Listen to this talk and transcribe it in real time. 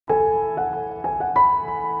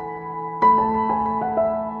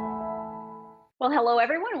Well, hello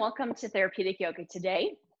everyone. Welcome to Therapeutic Yoga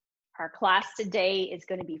today. Our class today is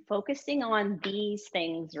going to be focusing on these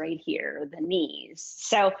things right here, the knees.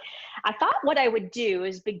 So I thought what I would do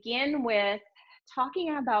is begin with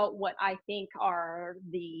talking about what I think are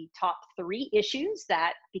the top 3 issues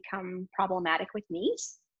that become problematic with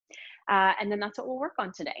knees. And then that's what we'll work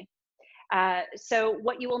on today. So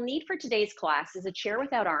what you will need for today's class is a chair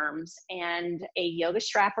without arms and a yoga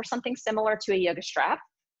strap or something similar to a yoga strap.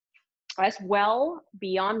 As well,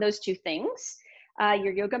 beyond those 2 things,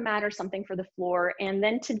 your yoga mat or something for the floor. And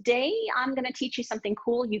then today I'm going to teach you something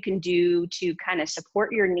cool you can do to kind of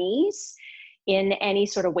support your knees in any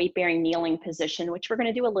sort of weight-bearing kneeling position, which we're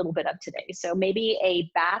going to do a little bit of today. So maybe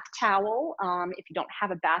a bath towel. If you don't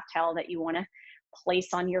have a bath towel that you want to place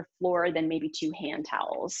on your floor, then maybe 2 hand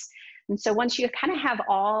towels. And so once you kind of have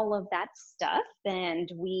all of that stuff, then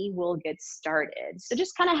we will get started. So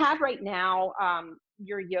just kind of have right now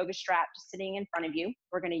your yoga strap just sitting in front of you.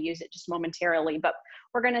 We're going to use it just momentarily, but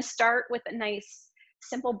we're going to start with a nice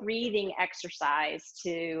simple breathing exercise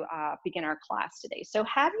to begin our class today. So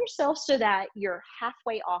have yourself so that you're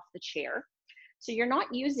halfway off the chair. So you're not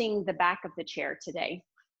using the back of the chair today.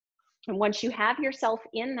 And once you have yourself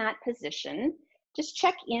in that position, just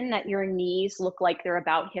check in that your knees look like they're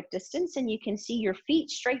about hip distance and you can see your feet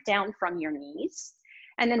straight down from your knees.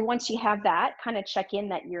 And then once you have that, kind of check in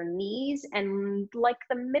that your knees and like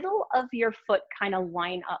the middle of your foot kind of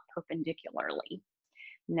line up perpendicularly.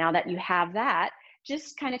 Now that you have that,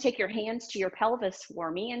 just kind of take your hands to your pelvis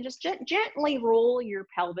for me and just gently roll your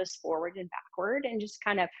pelvis forward and backward and just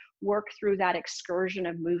kind of work through that excursion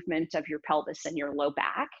of movement of your pelvis and your low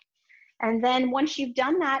back. And then once you've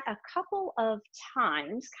done that a couple of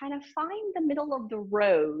times, kind of find the middle of the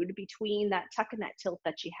road between that tuck and that tilt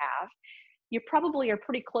that you have. You probably are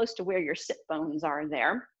pretty close to where your sit bones are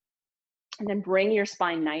there. And then bring your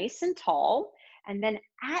spine nice and tall. And then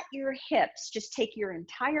at your hips, just take your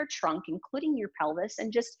entire trunk, including your pelvis,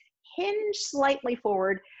 and just hinge slightly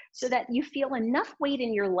forward so that you feel enough weight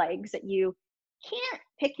in your legs that you can't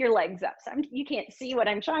pick your legs up. So you can't see what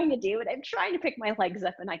I'm trying to do, but I'm trying to pick my legs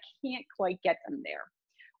up and I can't quite get them there.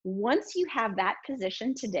 Once you have that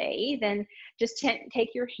position today, then just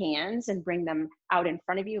take your hands and bring them out in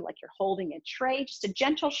front of you like you're holding a tray. Just a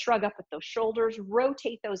gentle shrug up at those shoulders,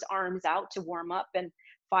 rotate those arms out to warm up and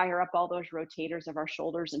fire up all those rotators of our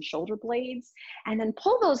shoulders and shoulder blades. And then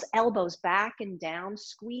pull those elbows back and down,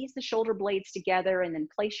 squeeze the shoulder blades together, and then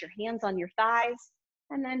place your hands on your thighs.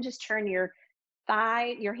 And then just turn your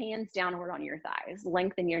hands downward on your thighs.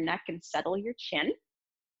 Lengthen your neck and settle your chin.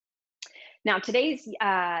 Now, today's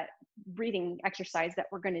breathing exercise that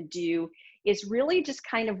we're going to do is really just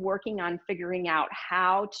kind of working on figuring out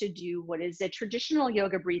how to do what is a traditional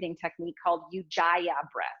yoga breathing technique called Ujjayi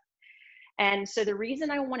breath. And so the reason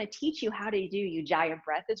I want to teach you how to do Ujjayi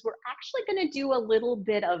breath is we're actually going to do a little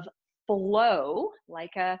bit of flow,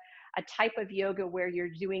 like a type of yoga where you're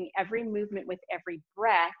doing every movement with every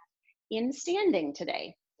breath in standing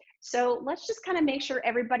today. So let's just kind of make sure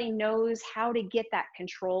everybody knows how to get that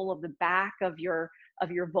control of the back of your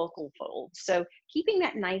vocal folds. So keeping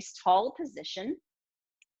that nice tall position.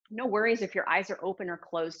 No worries if your eyes are open or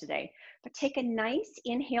closed today, but take a nice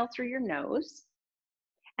inhale through your nose.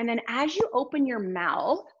 And then as you open your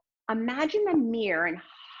mouth, imagine the mirror and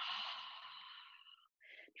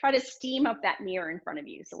try to steam up that mirror in front of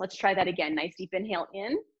you. So let's try that again. Nice deep inhale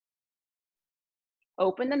in.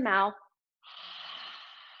 Open the mouth.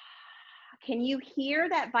 Can you hear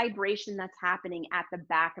that vibration that's happening at the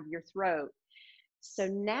back of your throat? So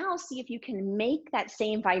now see if you can make that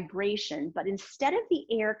same vibration, but instead of the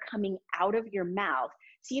air coming out of your mouth,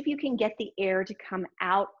 see if you can get the air to come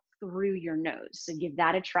out through your nose. So give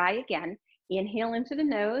that a try again. Inhale into the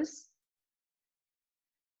nose.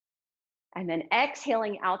 And then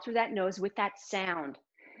exhaling out through that nose with that sound.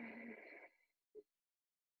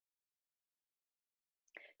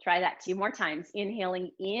 Try that 2 more times. Inhaling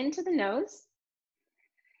into the nose.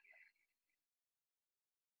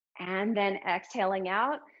 And then exhaling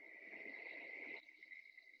out.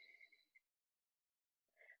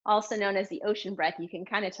 Also known as the ocean breath. You can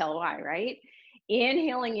kind of tell why, right?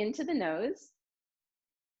 Inhaling into the nose.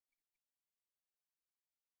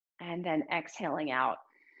 And then exhaling out.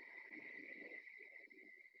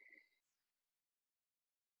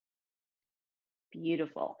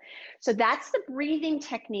 Beautiful. So that's the breathing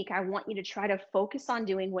technique I want you to try to focus on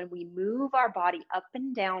doing when we move our body up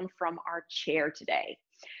and down from our chair today.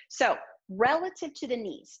 So relative to the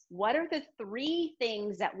knees, what are the 3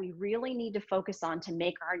 things that we really need to focus on to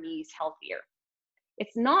make our knees healthier?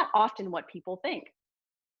 It's not often what people think.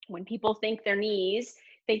 When people think their knees,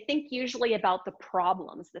 they think usually about the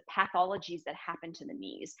problems, the pathologies that happen to the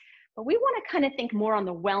knees. But we want to kind of think more on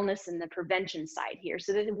the wellness and the prevention side here.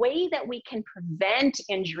 So the way that we can prevent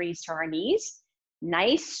injuries to our knees,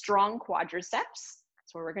 nice, strong quadriceps.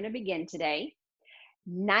 That's where we're going to begin today.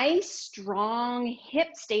 Nice, strong hip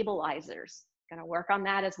stabilizers. Going to work on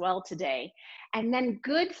that as well today. And then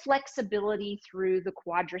good flexibility through the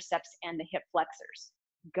quadriceps and the hip flexors.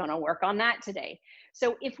 Going to work on that today.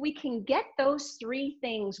 So if we can get those three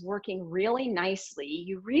things working really nicely,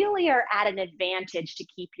 you really are at an advantage to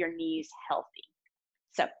keep your knees healthy.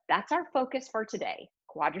 So that's our focus for today.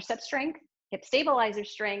 Quadricep strength, hip stabilizer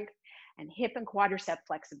strength, and hip and quadricep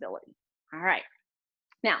flexibility. All right.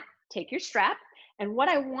 Now, take your strap. And what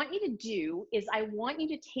I want you to do is I want you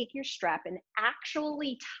to take your strap and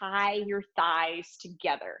actually tie your thighs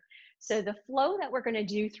together. So the flow that we're going to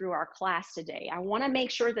do through our class today, I want to make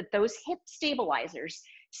sure that those hip stabilizers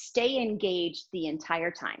stay engaged the entire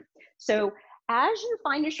time. So as you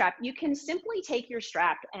find your strap, you can simply take your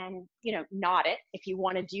strap and, knot it if you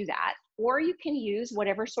want to do that, or you can use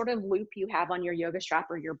whatever sort of loop you have on your yoga strap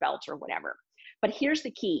or your belt or whatever. But here's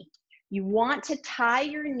the key. You want to tie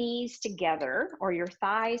your knees together or your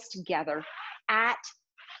thighs together at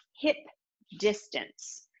hip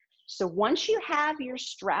distance. So once you have your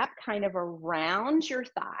strap kind of around your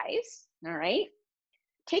thighs, all right,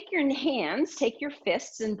 take your hands, take your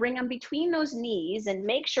fists and bring them between those knees and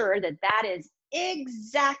make sure that that is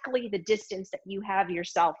exactly the distance that you have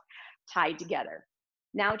yourself tied together.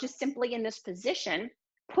 Now, just simply in this position,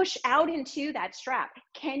 push out into that strap.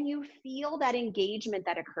 Can you feel that engagement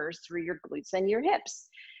that occurs through your glutes and your hips?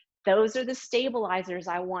 Those are the stabilizers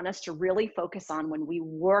I want us to really focus on when we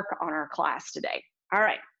work on our class today. All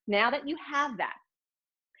right, now that you have that,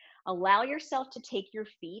 allow yourself to take your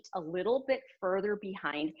feet a little bit further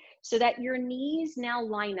behind so that your knees now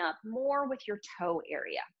line up more with your toe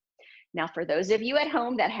area. Now, for those of you at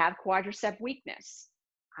home that have quadricep weakness,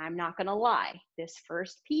 I'm not going to lie, this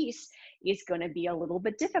first piece is going to be a little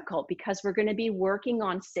bit difficult because we're going to be working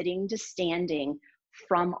on sitting to standing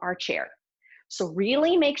from our chair. So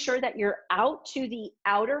really make sure that you're out to the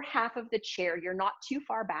outer half of the chair. You're not too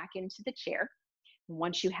far back into the chair.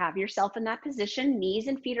 Once you have yourself in that position, knees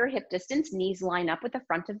and feet are hip distance, knees line up with the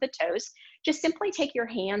front of the toes. Just simply take your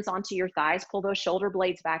hands onto your thighs, pull those shoulder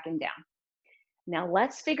blades back and down. Now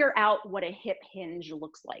let's figure out what a hip hinge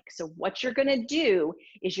looks like. So what you're gonna do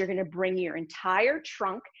is you're gonna bring your entire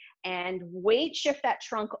trunk and weight shift that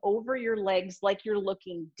trunk over your legs like you're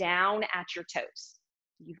looking down at your toes.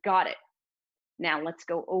 You've got it. Now let's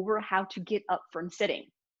go over how to get up from sitting.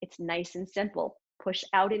 It's nice and simple. Push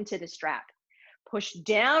out into the strap. Push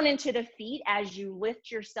down into the feet as you lift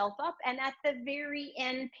yourself up, and at the very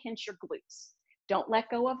end, pinch your glutes. Don't let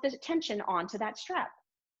go of the tension onto that strap.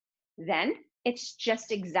 Then it's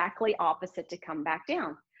just exactly opposite to come back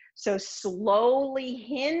down. So slowly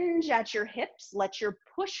hinge at your hips, let your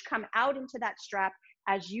push come out into that strap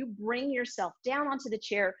as you bring yourself down onto the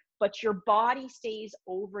chair, but your body stays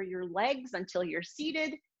over your legs until you're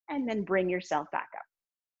seated, and then bring yourself back up.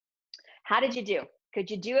 How did you do? Could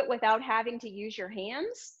you do it without having to use your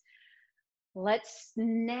hands? Let's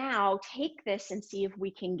now take this and see if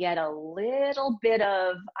we can get a little bit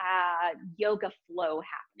of yoga flow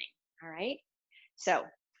happening, all right? So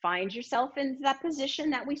find yourself in that position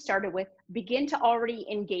that we started with. Begin to already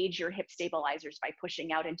engage your hip stabilizers by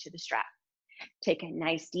pushing out into the strap. Take a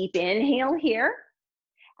nice deep inhale here.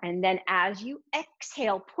 And then as you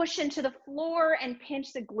exhale, push into the floor and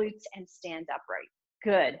pinch the glutes and stand upright.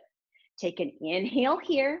 Good. Take an inhale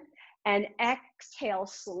here and exhale,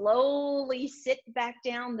 slowly sit back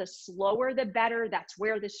down. The slower, the better. That's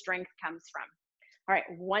where the strength comes from. All right,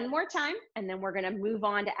 one more time, and then we're gonna move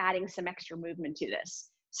on to adding some extra movement to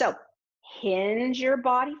this. So hinge your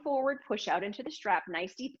body forward, push out into the strap.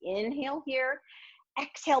 Nice deep inhale here.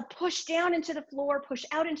 Exhale, push down into the floor, push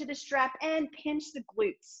out into the strap, and pinch the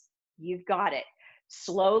glutes. You've got it.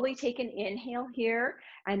 Slowly take an inhale here,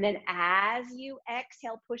 and then as you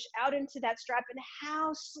exhale, push out into that strap. And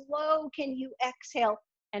how slow can you exhale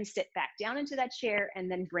and sit back down into that chair and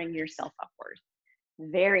then bring yourself upward?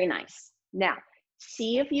 Very nice. Now,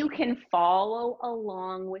 see if you can follow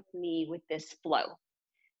along with me with this flow.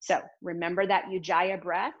 So remember that Ujjayi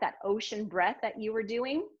breath, that ocean breath that you were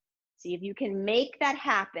doing? See if you can make that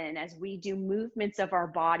happen as we do movements of our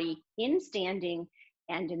body in standing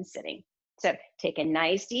and in sitting. So take a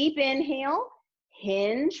nice deep inhale,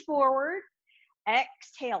 hinge forward,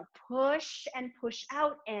 exhale, push and push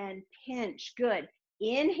out and pinch. Good.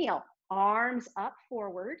 Inhale, arms up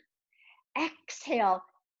forward. Exhale,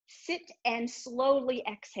 Sit and slowly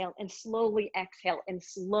exhale and slowly exhale and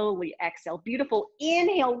slowly exhale. Beautiful.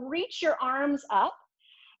 Inhale, reach your arms up.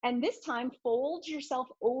 And this time, fold yourself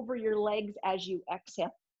over your legs as you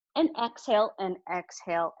exhale. And exhale and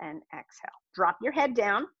exhale and exhale. Drop your head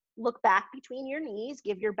down. Look back between your knees.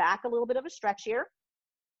 Give your back a little bit of a stretch here.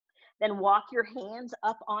 Then walk your hands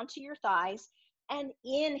up onto your thighs and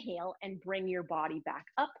inhale and bring your body back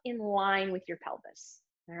up in line with your pelvis.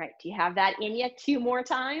 All right, do you have that in you? 2 more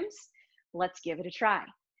times. Let's give it a try.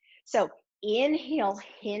 So inhale,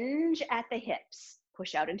 hinge at the hips,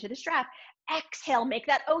 push out into the strap. Exhale, make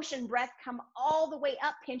that ocean breath, come all the way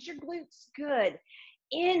up, pinch your glutes, good.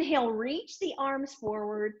 Inhale, reach the arms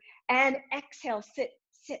forward, and exhale, sit,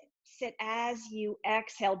 sit, sit as you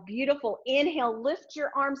exhale. Beautiful. Inhale, lift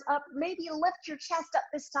your arms up, maybe lift your chest up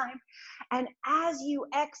this time. And as you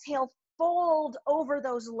exhale, fold over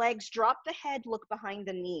those legs, drop the head, look behind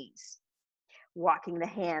the knees. Walking the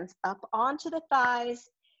hands up onto the thighs,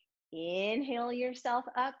 inhale yourself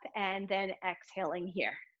up, and then exhaling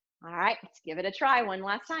here. All right, let's give it a try one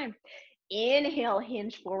last time. Inhale,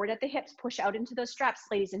 hinge forward at the hips, push out into those straps,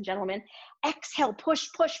 ladies and gentlemen. Exhale, push,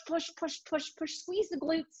 push, push, push, push, push, squeeze the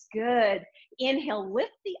glutes, good. Inhale,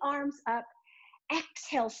 lift the arms up.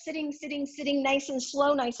 Exhale, sitting, sitting, sitting, nice and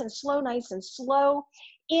slow, nice and slow, nice and slow.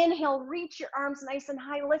 Inhale, reach your arms nice and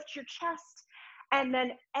high, lift your chest. And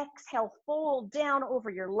then exhale, fold down over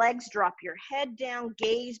your legs, drop your head down,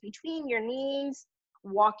 gaze between your knees.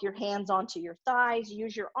 Walk your hands onto your thighs,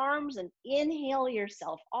 use your arms, and inhale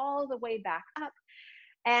yourself all the way back up,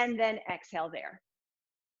 and then exhale there.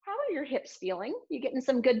 How are your hips feeling? You getting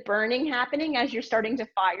some good burning happening as you're starting to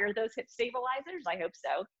fire those hip stabilizers? I hope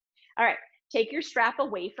so. All right, take your strap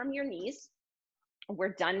away from your knees.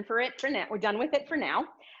 We're done for it for now. We're done with it for now.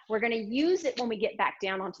 We're going to use it when we get back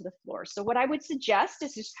down onto the floor. So what I would suggest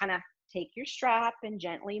is just kind of take your strap and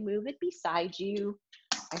gently move it beside you,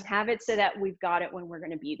 and have it so that we've got it when we're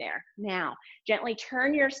going to be there. Now, gently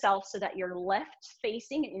turn yourself so that you're left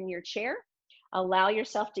facing in your chair. Allow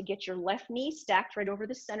yourself to get your left knee stacked right over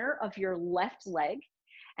the center of your left leg.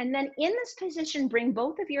 And then in this position, bring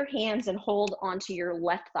both of your hands and hold onto your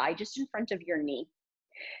left thigh just in front of your knee.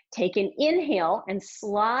 Take an inhale and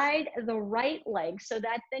slide the right leg so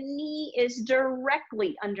that the knee is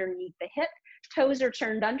directly underneath the hip. Toes are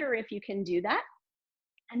turned under if you can do that.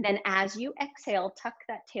 And then as you exhale, tuck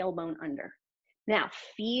that tailbone under. Now,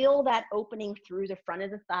 feel that opening through the front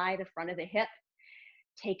of the thigh, the front of the hip.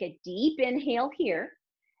 Take a deep inhale here.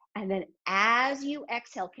 And then as you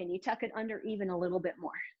exhale, can you tuck it under even a little bit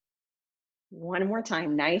more? One more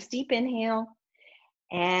time. Nice deep inhale.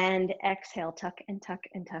 And exhale, tuck and tuck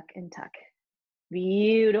and tuck and tuck.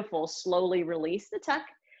 Beautiful. Slowly release the tuck.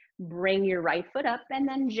 Bring your right foot up and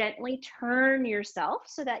then gently turn yourself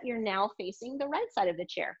so that you're now facing the right side of the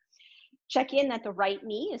chair. Check in that the right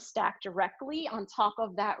knee is stacked directly on top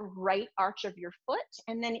of that right arch of your foot.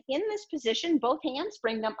 And then in this position, both hands,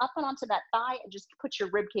 bring them up and onto that thigh and just put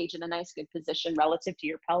your rib cage in a nice good position relative to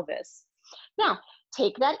your pelvis. Now,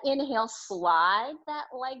 take that inhale, slide that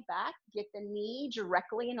leg back, get the knee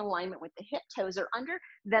directly in alignment with the hip, toes are under.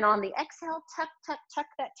 Then on the exhale, tuck, tuck, tuck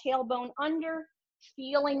that tailbone under.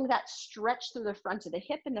 Feeling that stretch through the front of the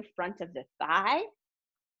hip and the front of the thigh.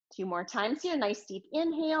 2 more times here. Nice deep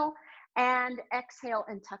inhale and exhale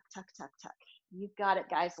and tuck, tuck, tuck, tuck. You've got it,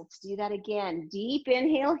 guys. Let's do that again. Deep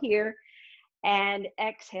inhale here and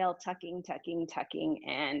exhale, tucking, tucking, tucking,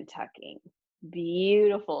 and tucking.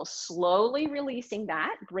 Beautiful. Slowly releasing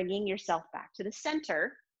that, bringing yourself back to the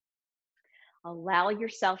center. Allow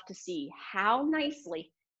yourself to see how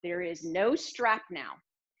nicely there is no strap now.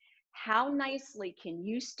 How nicely can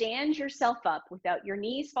you stand yourself up without your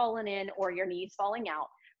knees falling in or your knees falling out,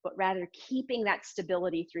 but rather keeping that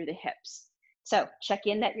stability through the hips. So check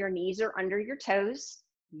in that your knees are under your toes.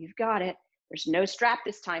 You've got it. There's no strap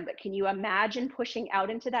this time, but can you imagine pushing out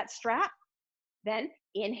into that strap? Then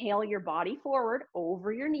inhale your body forward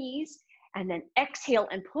over your knees, and then exhale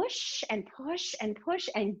and push and push and push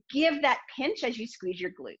and give that pinch as you squeeze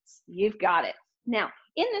your glutes. You've got it. Now,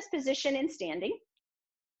 in this position in standing,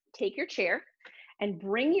 take your chair and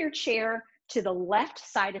bring your chair to the left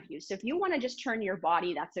side of you. So if you want to just turn your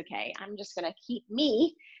body, that's okay. I'm just going to keep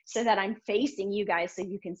me so that I'm facing you guys so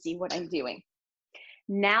you can see what I'm doing.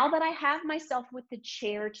 Now that I have myself with the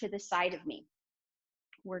chair to the side of me,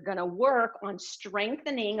 we're going to work on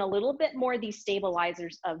strengthening a little bit more these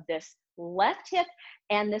stabilizers of this left hip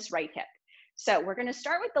and this right hip. So we're going to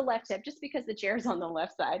start with the left hip just because the chair is on the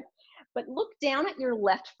left side. But look down at your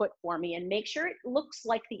left foot for me and make sure it looks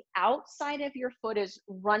like the outside of your foot is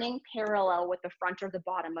running parallel with the front or the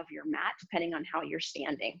bottom of your mat, depending on how you're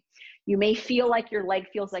standing. You may feel like your leg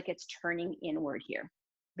feels like it's turning inward here.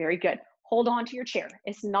 Very good. Hold on to your chair.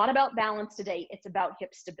 It's not about balance today. It's about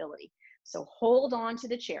hip stability. So hold on to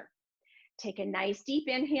the chair. Take a nice deep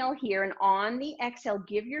inhale here, and on the exhale,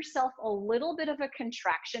 give yourself a little bit of a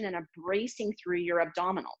contraction and a bracing through your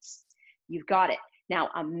abdominals. You've got it. Now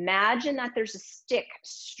imagine that there's a stick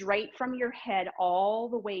straight from your head all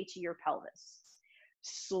the way to your pelvis.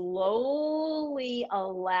 Slowly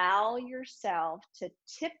allow yourself to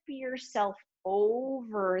tip yourself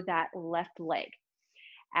over that left leg.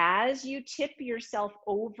 As you tip yourself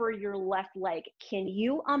over your left leg, can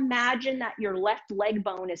you imagine that your left leg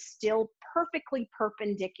bone is still perfectly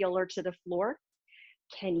perpendicular to the floor?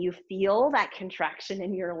 Can you feel that contraction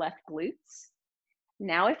in your left glutes?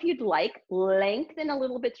 Now, if you'd like, lengthen a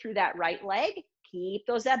little bit through that right leg. Keep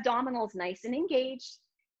those abdominals nice and engaged.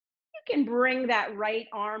 You can bring that right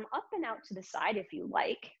arm up and out to the side if you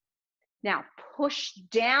like. Now, push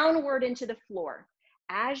downward into the floor.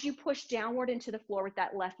 As you push downward into the floor with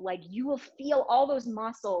that left leg, you will feel all those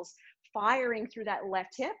muscles firing through that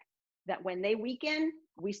left hip, that when they weaken,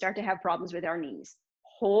 we start to have problems with our knees.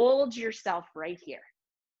 Hold yourself right here.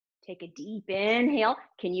 Take a deep inhale.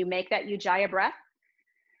 Can you make that Ujjayi breath?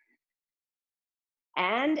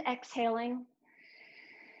 And exhaling.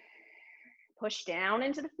 Push down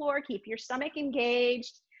into the floor. Keep your stomach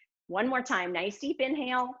engaged. One more time. Nice deep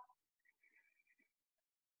inhale.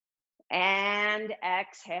 And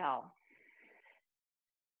exhale.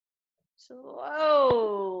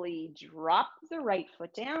 Slowly drop the right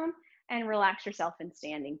foot down and relax yourself in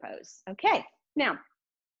standing pose. Okay, now,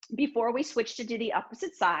 before we switch to do the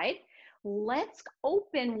opposite side, let's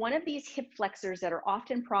open one of these hip flexors that are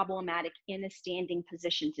often problematic in a standing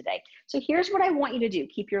position today. So here's what I want you to do.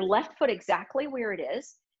 Keep your left foot exactly where it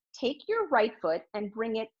is. Take your right foot and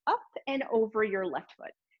bring it up and over your left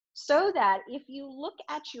foot, so that if you look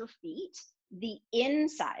at your feet, the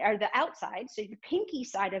inside or the outside, so the pinky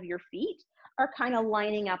side of your feet are kind of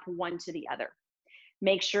lining up one to the other.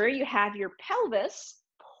 Make sure you have your pelvis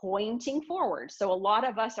pointing forward. So a lot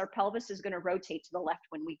of us, our pelvis is going to rotate to the left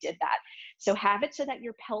when we did that. So have it so that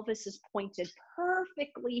your pelvis is pointed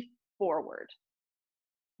perfectly forward.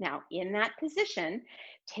 Now, in that position,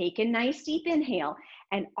 take a nice deep inhale,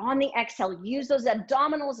 and on the exhale, use those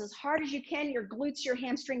abdominals as hard as you can, your glutes, your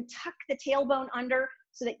hamstring, tuck the tailbone under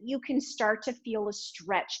so that you can start to feel a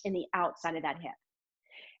stretch in the outside of that hip.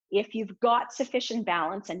 If you've got sufficient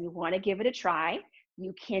balance and you want to give it a try,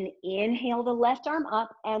 you can inhale the left arm up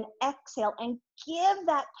and exhale and give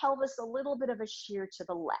that pelvis a little bit of a shear to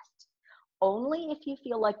the left, only if you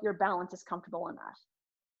feel like your balance is comfortable enough.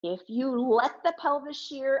 If you let the pelvis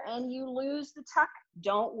shear and you lose the tuck,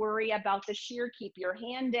 don't worry about the shear. Keep your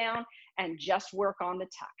hand down and just work on the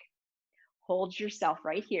tuck. Hold yourself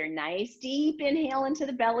right here. Nice deep inhale into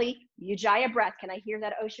the belly. Ujjayi breath. Can I hear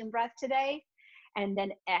that ocean breath today? And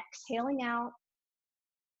then exhaling out.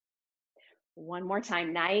 One more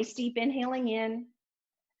time. Nice deep inhaling in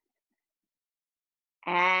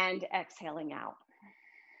and exhaling out.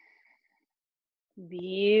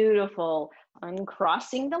 Beautiful.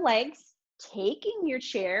 Uncrossing the legs, taking your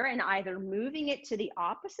chair and either moving it to the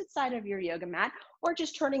opposite side of your yoga mat or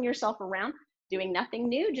just turning yourself around, doing nothing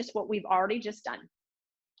new, just what we've already just done.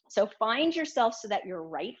 So find yourself so that your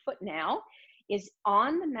right foot now is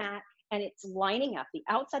on the mat and it's lining up. The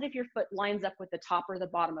outside of your foot lines up with the top or the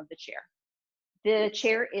bottom of the chair. The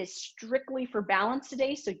chair is strictly for balance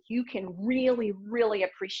today, so you can really, really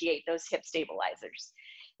appreciate those hip stabilizers.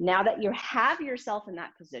 Now that you have yourself in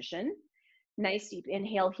that position, nice deep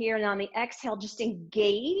inhale here, and on the exhale, just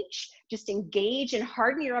engage and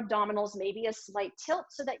harden your abdominals, maybe a slight tilt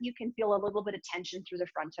so that you can feel a little bit of tension through the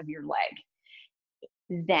front of your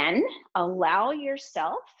leg. Then allow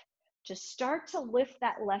yourself to start to lift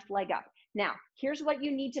that left leg up. Now, here's what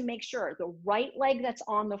you need to make sure. The right leg that's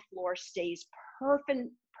on the floor stays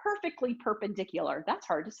perfectly perpendicular. That's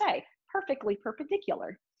hard to say, perfectly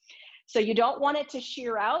perpendicular. So you don't want it to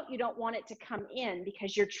shear out. You don't want it to come in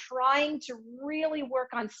because you're trying to really work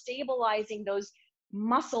on stabilizing those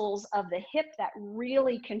muscles of the hip that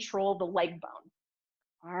really control the leg bone.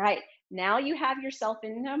 All right, now you have yourself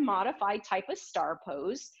in a modified type of star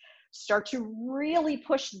pose. Start to really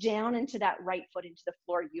push down into that right foot into the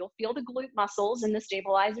floor. You'll feel the glute muscles and the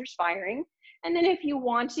stabilizers firing. And then if you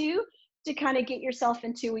want to kind of get yourself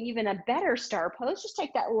into even a better star pose, just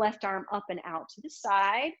take that left arm up and out to the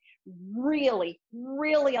side. Really,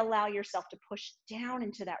 really allow yourself to push down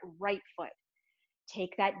into that right foot.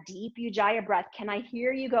 Take that deep Ujjayi breath. Can I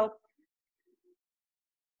hear you go?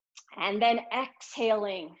 And then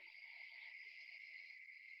exhaling.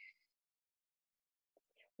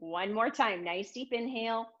 One more time, nice deep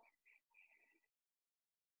inhale.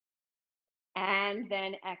 And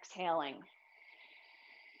then exhaling.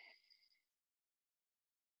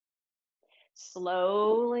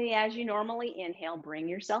 Slowly, as you normally inhale, bring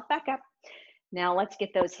yourself back up. Now let's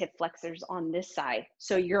get those hip flexors on this side.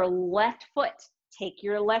 So your left foot, take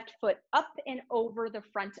your left foot up and over the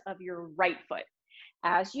front of your right foot.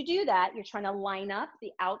 As you do that, you're trying to line up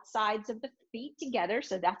the outsides of the feet together.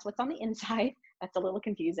 So that's what's on the inside. That's a little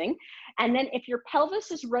confusing. And then if your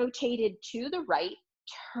pelvis is rotated to the right,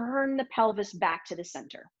 turn the pelvis back to the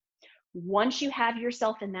center. Once you have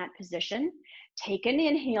yourself in that position, take an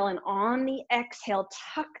inhale, and on the exhale,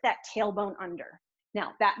 tuck that tailbone under.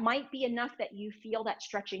 Now, that might be enough that you feel that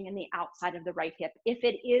stretching in the outside of the right hip. If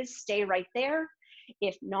it is, stay right there.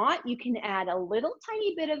 If not, you can add a little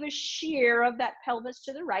tiny bit of a shear of that pelvis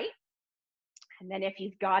to the right. And then if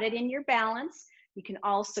you've got it in your balance, you can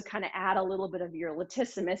also kind of add a little bit of your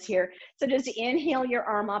latissimus here. So just inhale your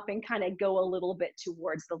arm up and kind of go a little bit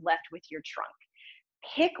towards the left with your trunk.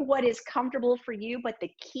 Pick what is comfortable for you, but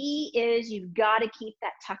the key is you've got to keep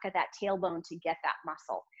that tuck of that tailbone to get that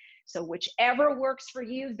muscle. So whichever works for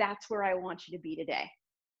you, that's where I want you to be today.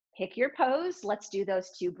 Pick your pose. Let's do those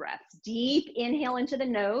 2 breaths. Deep inhale into the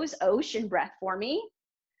nose, ocean breath for me.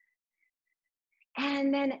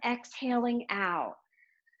 And then exhaling out.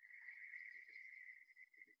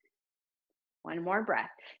 One more breath.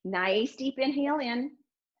 Nice deep inhale in.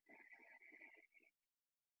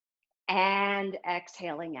 And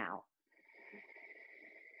exhaling out.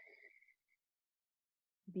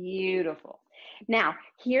 Beautiful. Now,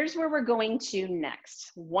 here's where we're going to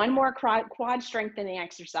next. One more quad strengthening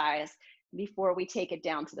exercise before we take it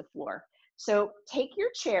down to the floor. So take your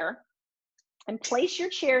chair and place your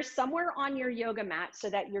chair somewhere on your yoga mat so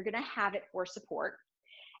that you're going to have it for support.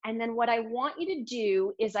 And then what I want you to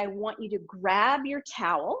do is I want you to grab your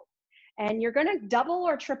towel, and you're going to double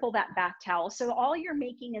or triple that bath towel. So all you're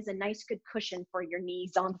making is a nice good cushion for your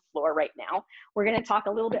knees on the floor right now. We're going to talk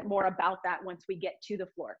a little bit more about that once we get to the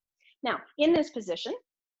floor. Now, in this position,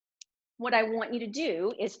 what I want you to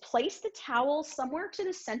do is place the towel somewhere to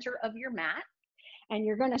the center of your mat, and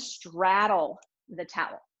you're going to straddle the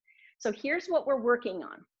towel. So here's what we're working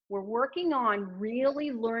on. We're working on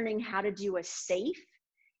really learning how to do a safe,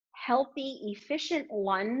 healthy, efficient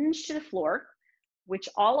lunge to the floor, which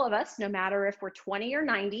all of us, no matter if we're 20 or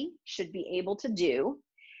 90, should be able to do.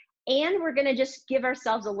 And we're going to just give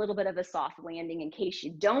ourselves a little bit of a soft landing in case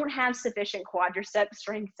you don't have sufficient quadricep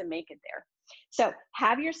strength to make it there. So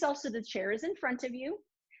have yourself so the chair is in front of you.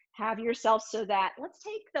 Have yourself so that, let's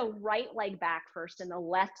take the right leg back first and the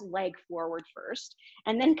left leg forward first.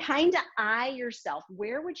 And then kind of eye yourself.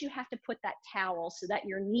 Where would you have to put that towel so that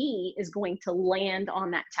your knee is going to land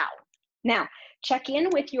on that towel? Now, check in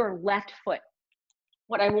with your left foot.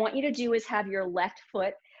 What I want you to do is have your left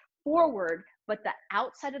foot forward, but the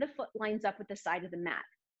outside of the foot lines up with the side of the mat.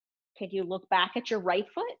 Can you look back at your right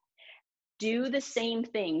foot? Do the same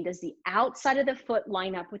thing. Does the outside of the foot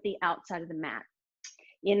line up with the outside of the mat?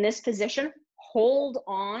 In this position, hold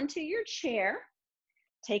on to your chair.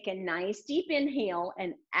 Take a nice deep inhale,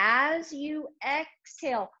 and as you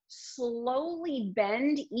exhale, slowly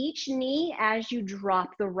bend each knee as you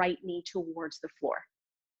drop the right knee towards the floor.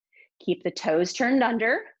 Keep the toes turned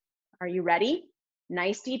under. Are you ready?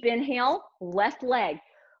 Nice deep inhale, left leg.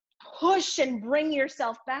 Push and bring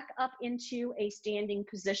yourself back up into a standing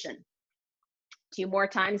position. 2 more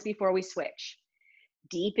times before we switch.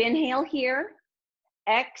 Deep inhale here.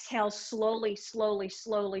 Exhale, slowly, slowly,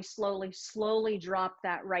 slowly, slowly, slowly drop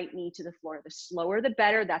that right knee to the floor. The slower, the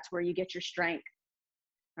better. That's where you get your strength.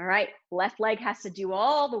 All right, left leg has to do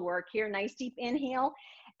all the work here. Nice deep inhale.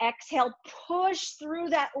 Exhale, push through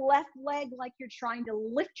that left leg like you're trying to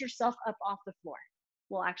lift yourself up off the floor.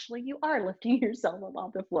 Well, actually, you are lifting yourself up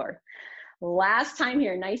off the floor. Last time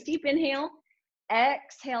here, nice deep inhale.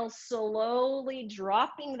 Exhale, slowly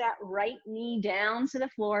dropping that right knee down to the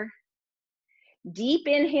floor. Deep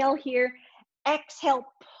inhale here. Exhale,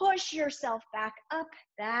 push yourself back up.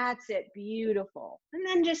 That's it, beautiful. And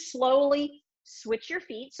then just slowly switch your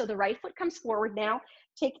feet. So the right foot comes forward now.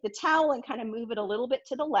 Take the towel and kind of move it a little bit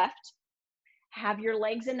to the left. Have your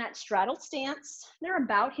legs in that straddled stance. They're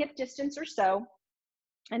about hip distance or so.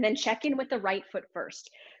 And then check in with the right foot first.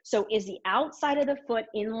 So is the outside of the foot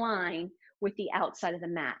in line with the outside of the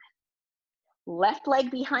mat? Left leg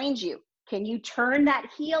behind you. Can you turn that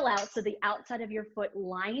heel out so the outside of your foot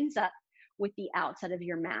lines up with the outside of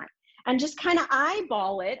your mat? And just kind of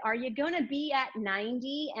eyeball it. Are you going to be at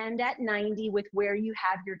 90 and at 90 with where you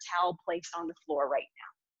have your towel placed on the floor right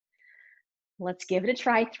now? Let's give it a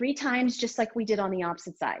try 3 times, just like we did on the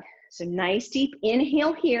opposite side. So nice deep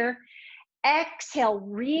inhale here. Exhale,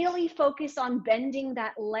 really focus on bending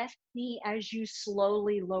that left knee as you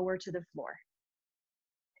slowly lower to the floor.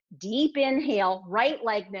 Deep inhale, right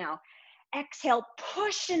leg now. Exhale,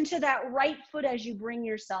 push into that right foot as you bring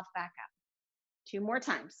yourself back up. 2 more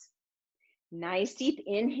times. Nice deep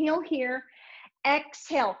inhale here.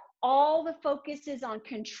 Exhale, all the focus is on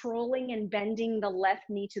controlling and bending the left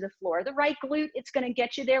knee to the floor. The right glute, it's going to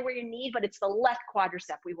get you there where you need, but it's the left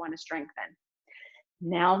quadricep we want to strengthen.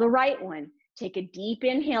 Now the right one. Take a deep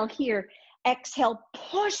inhale here. Exhale,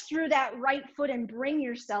 push through that right foot and bring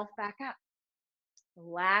yourself back up.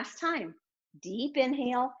 Last time. Deep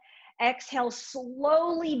inhale. Exhale,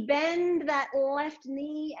 slowly bend that left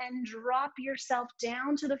knee and drop yourself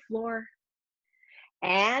down to the floor.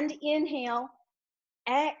 And inhale.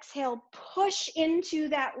 Exhale, push into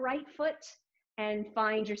that right foot and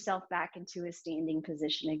find yourself back into a standing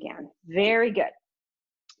position again. Very good.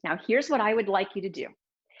 Now, here's what I would like you to do.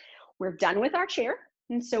 We're done with our chair.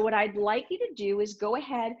 And so what I'd like you to do is go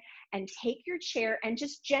ahead and take your chair and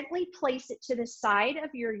just gently place it to the side of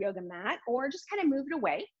your yoga mat, or just kind of move it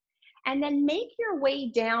away. And then make your way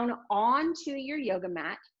down onto your yoga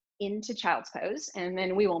mat into child's pose. And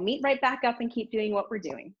then we will meet right back up and keep doing what we're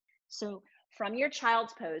doing. So from your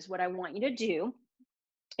child's pose, what I want you to do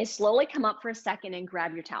is slowly come up for a second and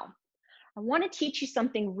grab your towel. I want to teach you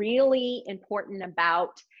something really important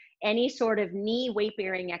about any sort of knee weight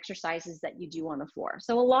bearing exercises that you do on the floor.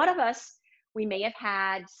 So a lot of us, we may have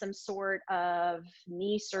had some sort of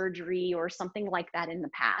knee surgery or something like that in the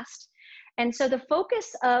past. And so the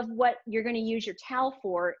focus of what you're going to use your towel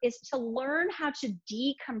for is to learn how to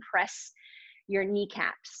decompress your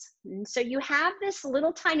kneecaps. And so you have this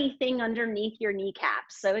little tiny thing underneath your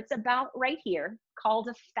kneecaps. So it's about right here, called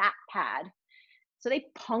a fat pad. So they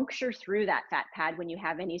puncture through that fat pad when you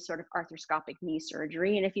have any sort of arthroscopic knee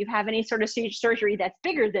surgery. And if you have any sort of surgery that's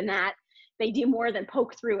bigger than that, they do more than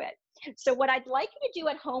poke through it. So what I'd like you to do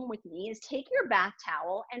at home with me is take your bath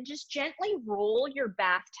towel and just gently roll your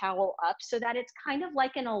bath towel up so that it's kind of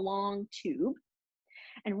like in a long tube.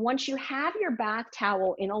 And once you have your bath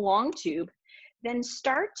towel in a long tube, then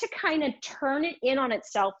start to kind of turn it in on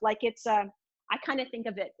itself like it's I kind of think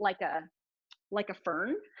of it like a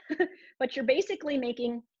fern, but you're basically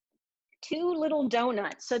making 2 little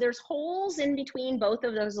donuts. So there's holes in between both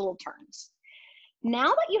of those little turns. Now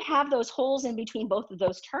that you have those holes in between both of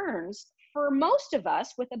those turns, for most of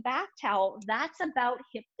us with a bath towel, that's about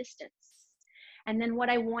hip distance. And then what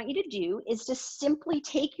I want you to do is to simply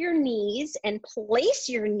take your knees and place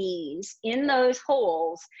your knees in those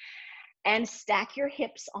holes and stack your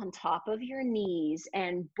hips on top of your knees.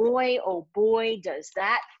 And boy, oh boy, does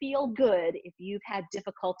that feel good if you've had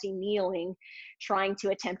difficulty kneeling, trying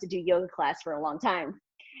to attempt to do yoga class for a long time.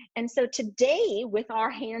 And so today, with our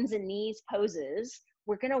hands and knees poses,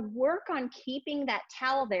 we're going to work on keeping that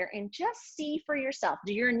towel there and just see for yourself.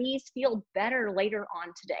 Do your knees feel better later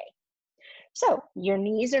on today? So your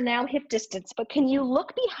knees are now hip distance, but can you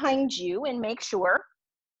look behind you and make sure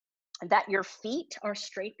that your feet are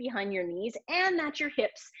straight behind your knees and that your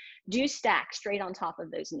hips do stack straight on top of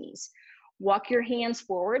those knees? Walk your hands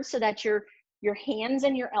forward so that your hands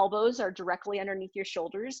and your elbows are directly underneath your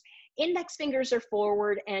shoulders. Index fingers are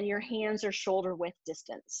forward and your hands are shoulder width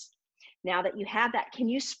distance. Now that you have that, can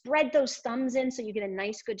you spread those thumbs in so you get a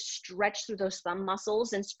nice good stretch through those thumb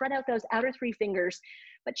muscles, and spread out those outer 3 fingers,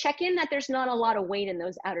 but check in that there's not a lot of weight in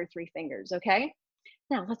those outer 3 fingers, okay?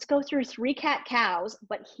 Now let's go through 3 cat-cows,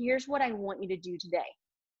 but here's what I want you to do today.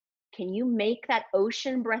 Can you make that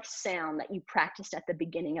ocean breath sound that you practiced at the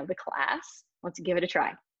beginning of the class? Let's give it a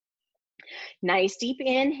try. Nice deep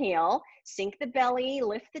inhale, sink the belly,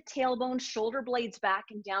 lift the tailbone, shoulder blades back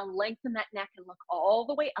and down, lengthen that neck and look all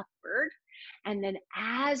the way upward. And then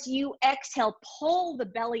as you exhale, pull the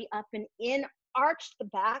belly up and in, arch the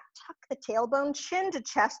back, tuck the tailbone, chin to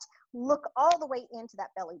chest, look all the way into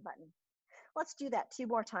that belly button. Let's do that 2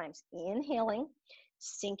 more times. Inhaling,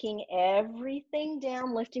 sinking everything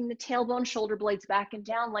down, lifting the tailbone, shoulder blades back and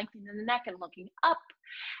down, lengthening the neck and looking up.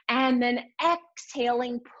 And then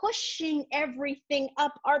exhaling, pushing everything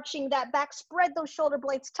up, arching that back, spread those shoulder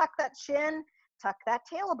blades, tuck that chin, tuck that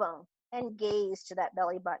tailbone, and gaze to that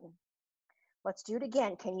belly button. Let's do it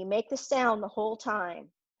again. Can you make the sound the whole time?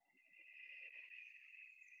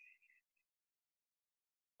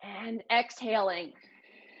 And exhaling.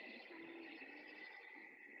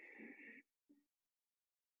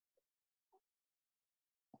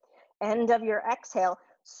 End of your exhale,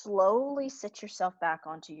 slowly sit yourself back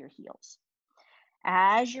onto your heels.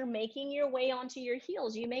 As you're making your way onto your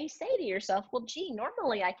heels, you may say to yourself, well, gee,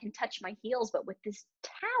 normally I can touch my heels, but with this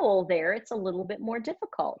towel there, it's a little bit more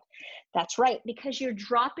difficult. That's right, because you're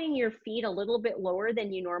dropping your feet a little bit lower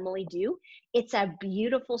than you normally do. It's a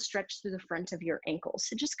beautiful stretch through the front of your ankles.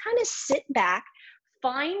 So just kind of sit back,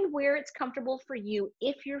 find where it's comfortable for you.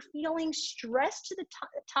 If you're feeling stressed to the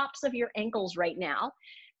tops of your ankles right now,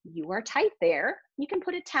 you are tight there. You can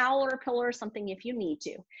put a towel or a pillow or something if you need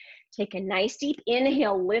to. Take a nice deep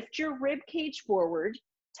inhale, lift your rib cage forward,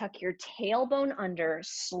 tuck your tailbone under,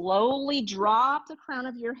 slowly drop the crown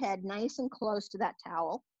of your head nice and close to that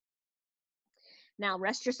towel. Now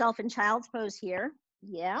rest yourself in child's pose here.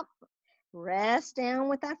 Yep. Rest down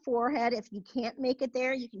with that forehead. If you can't make it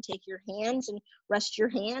there, you can take your hands and rest your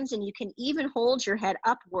hands, and you can even hold your head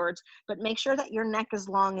upwards, but make sure that your neck is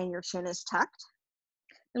long and your chin is tucked.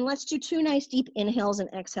 And let's do 2 nice deep inhales and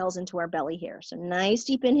exhales into our belly here. So nice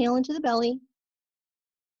deep inhale into the belly.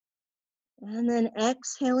 And then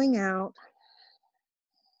exhaling out.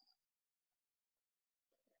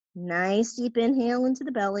 Nice deep inhale into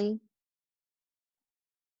the belly.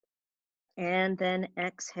 And then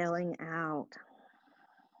exhaling out.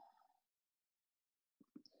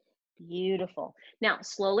 Beautiful. Now,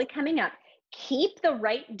 slowly coming up. Keep the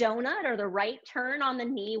right donut or the right turn on the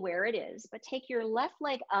knee where it is, but take your left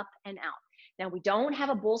leg up and out. Now, we don't have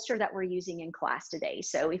a bolster that we're using in class today.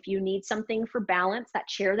 So if you need something for balance, that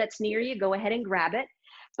chair that's near you, go ahead and grab it.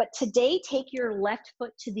 But today, take your left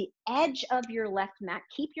foot to the edge of your left mat.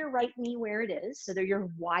 Keep your right knee where it is so that you're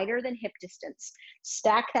wider than hip distance.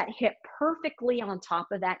 Stack that hip perfectly on top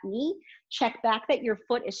of that knee. Check back that your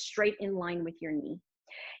foot is straight in line with your knee.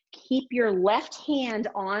 Keep your left hand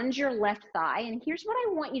on your left thigh. And here's what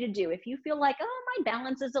I want you to do. If you feel like, oh, my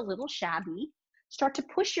balance is a little shabby, start to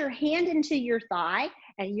push your hand into your thigh,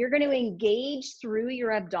 and you're going to engage through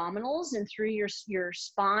your abdominals and through your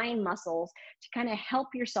spine muscles to kind of help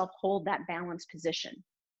yourself hold that balanced position.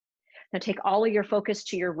 Now take all of your focus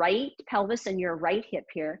to your right pelvis and your right hip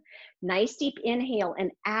here. Nice deep inhale.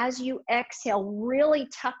 And as you exhale, really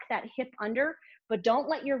tuck that hip under, but don't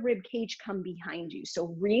let your rib cage come behind you.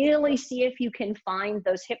 So really see if you can find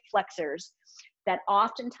those hip flexors that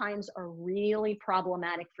oftentimes are really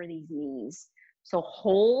problematic for these knees. So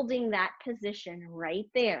holding that position right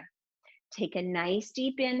there. Take a nice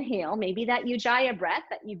deep inhale, maybe that Ujjayi breath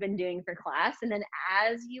that you've been doing for class. And then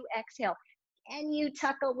as you exhale, can you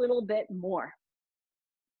tuck a little bit more?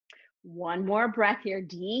 One more breath here,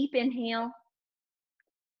 deep inhale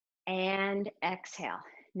and exhale.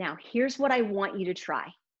 Now, here's what I want you to try.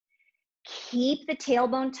 Keep the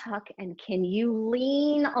tailbone tucked, and can you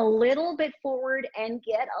lean a little bit forward and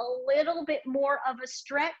get a little bit more of a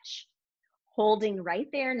stretch? Holding right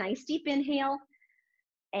there, nice deep inhale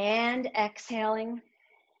and exhaling.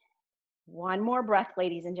 One more breath,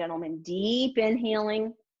 ladies and gentlemen. Deep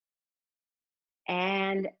inhaling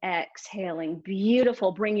and exhaling.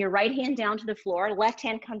 Beautiful. Bring your right hand down to the floor. Left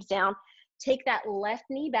hand comes down. Take that left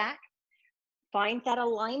knee back. Find that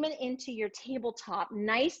alignment into your tabletop.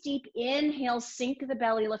 Nice deep inhale, sink the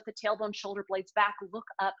belly, lift the tailbone, shoulder blades back, look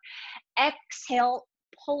up. Exhale,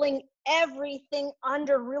 pulling everything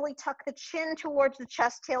under. Really tuck the chin towards the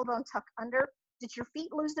chest, tailbone tuck under. Did your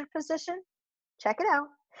feet lose their position? Check it out.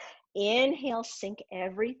 Inhale, sink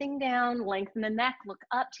everything down, lengthen the neck, look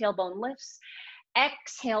up, tailbone lifts.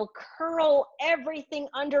 Exhale, curl everything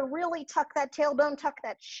under, really tuck that tailbone, tuck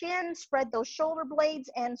that chin, spread those shoulder blades,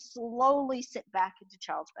 and slowly sit back into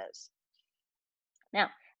child's pose. Now,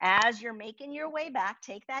 as you're making your way back,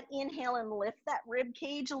 take that inhale and lift that rib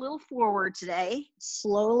cage a little forward today.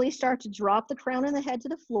 Slowly start to drop the crown of the head to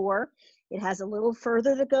the floor. It has a little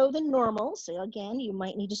further to go than normal, so again, you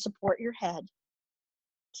might need to support your head.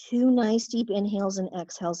 2 nice deep inhales and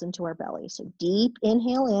exhales into our belly. So deep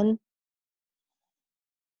inhale in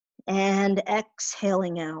and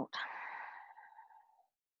exhaling out.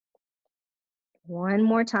 One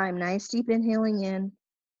more time, nice deep inhaling in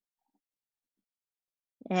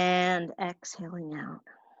and exhaling out.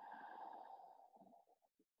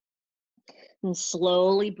 And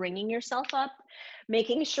slowly bringing yourself up,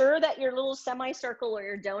 making sure that your little semicircle or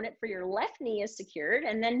your donut for your left knee is secured,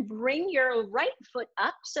 and then bring your right foot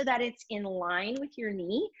up so that it's in line with your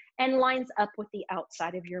knee and lines up with the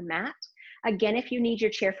outside of your mat. Again, if you need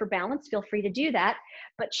your chair for balance, feel free to do that,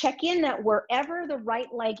 but check in that wherever the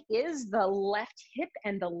right leg is, the left hip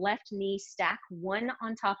and the left knee stack one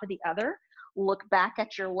on top of the other. Look back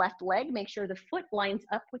at your left leg, make sure the foot lines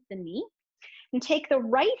up with the knee. And take the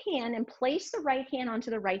right hand and place the right hand onto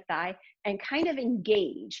the right thigh and kind of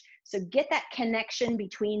engage. So get that connection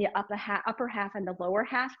between the upper half and the lower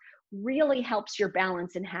half. Really helps your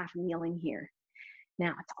balance in half kneeling here.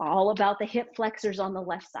 Now it's all about the hip flexors on the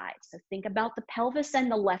left side. So think about the pelvis and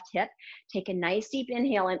the left hip. Take a nice deep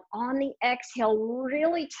inhale, and on the exhale,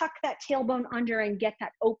 really tuck that tailbone under and get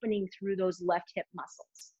that opening through those left hip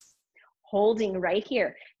muscles. Holding right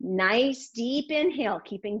here. Nice deep inhale.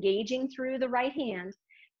 Keep engaging through the right hand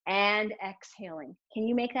and exhaling. Can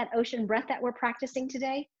you make that ocean breath that we're practicing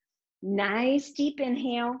today? Nice deep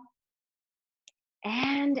inhale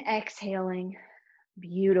and exhaling.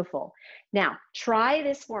 Beautiful. Now, try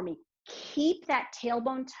this for me. Keep that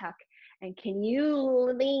tailbone tuck, and can you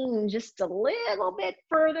lean just a little bit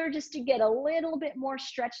further just to get a little bit more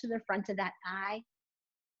stretch to the front of that thigh?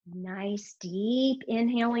 Nice deep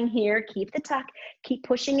inhaling here. Keep the tuck. Keep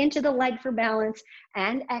pushing into the leg for balance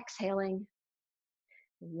and exhaling.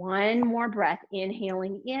 One more breath.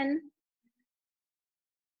 Inhaling in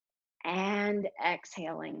and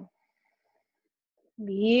exhaling.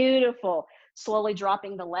 Beautiful. Slowly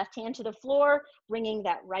dropping the left hand to the floor, bringing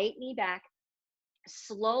that right knee back.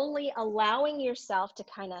 Slowly allowing yourself to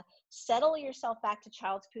kind of settle yourself back to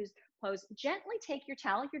child's pose. Gently take your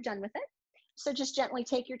towel. You're done with it. So just gently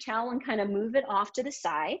take your towel and kind of move it off to the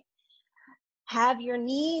side. Have your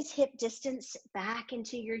knees hip distance back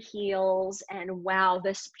into your heels. And wow,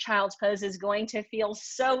 this child's pose is going to feel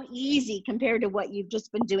so easy compared to what you've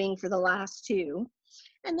just been doing for the last two.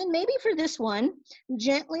 And then maybe for this one,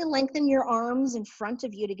 gently lengthen your arms in front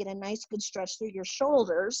of you to get a nice good stretch through your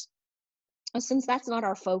shoulders. Since that's not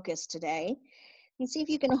our focus today, and see if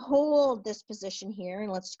you can hold this position here,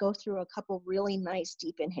 and let's go through a couple really nice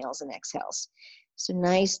deep inhales and exhales. So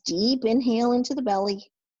nice deep inhale into the belly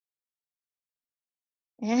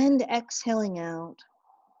and exhaling out.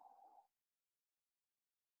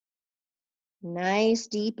 Nice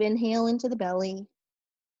deep inhale into the belly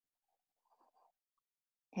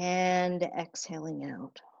and exhaling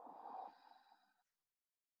out.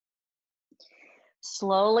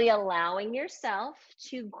 Slowly allowing yourself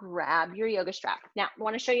to grab your yoga strap. Now, I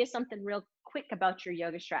want to show you something real quick about your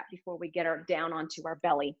yoga strap before we get down onto our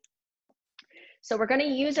belly. So we're going to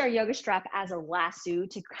use our yoga strap as a lasso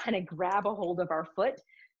to kind of grab a hold of our foot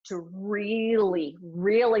to really,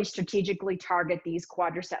 really strategically target these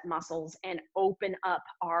quadricep muscles and open up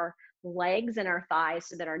our legs and our thighs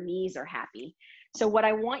so that our knees are happy. So what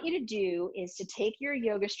I want you to do is to take your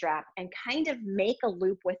yoga strap and kind of make a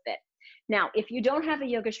loop with it. Now, if you don't have a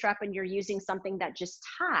yoga strap and you're using something that just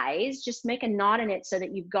ties, just make a knot in it so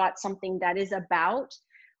that you've got something that is about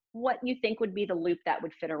what you think would be the loop that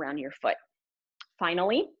would fit around your foot.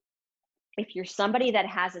 Finally, if you're somebody that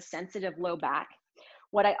has a sensitive low back,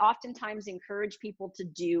 what I oftentimes encourage people to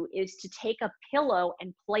do is to take a pillow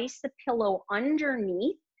and place the pillow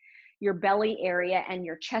underneath your belly area and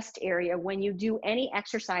your chest area when you do any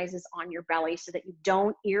exercises on your belly so that you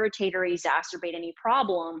don't irritate or exacerbate any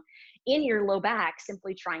problem in your low back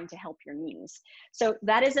simply trying to help your knees. So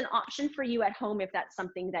that is an option for you at home if that's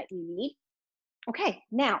something that you need. Okay,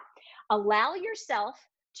 now allow yourself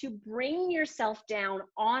to bring yourself down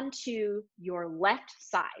onto your left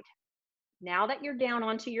side. Now that you're down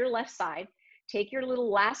onto your left side, take your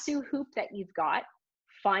little lasso hoop that you've got,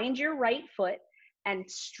 find your right foot, and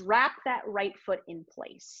strap that right foot in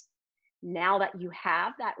place. Now that you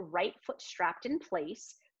have that right foot strapped in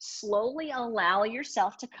place, slowly allow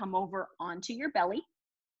yourself to come over onto your belly.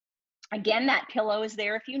 Again, that pillow is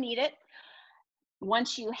there if you need it.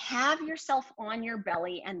 Once you have yourself on your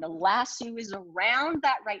belly and the lasso is around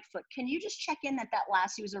that right foot, can you just check in that that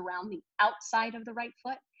lasso is around the outside of the right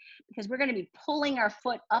foot? Because we're going to be pulling our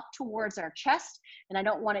foot up towards our chest, and I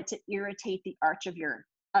don't want it to irritate the arch of your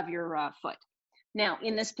foot. Now,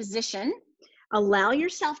 in this position, allow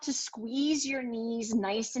yourself to squeeze your knees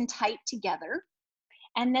nice and tight together.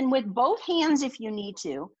 And then with both hands, if you need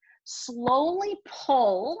to, slowly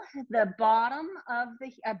pull the bottom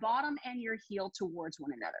and your heel towards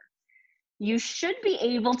one another. You should be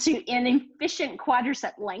able to, in efficient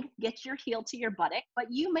quadricep length, get your heel to your buttock, but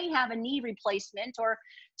you may have a knee replacement or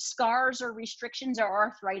scars or restrictions or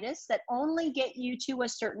arthritis that only get you to a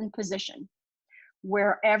certain position.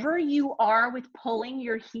 Wherever you are with pulling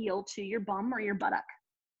your heel to your bum or your buttock,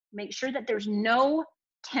 make sure that there's no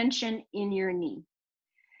tension in your knee.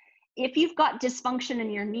 If you've got dysfunction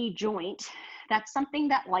in your knee joint, that's something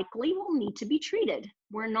that likely will need to be treated.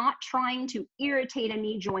 We're not trying to irritate a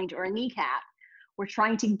knee joint or a kneecap. We're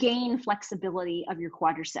trying to gain flexibility of your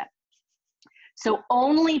quadricep. So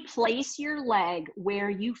only place your leg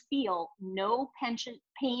where you feel no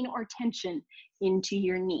pain or tension into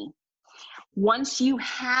your knee. Once you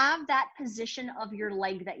have that position of your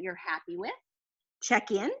leg that you're happy with,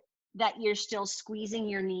 check in that you're still squeezing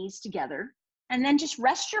your knees together, and then just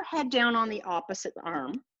rest your head down on the opposite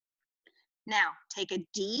arm. Now, take a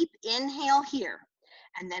deep inhale here.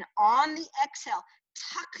 And then on the exhale,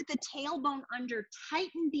 tuck the tailbone under,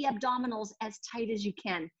 tighten the abdominals as tight as you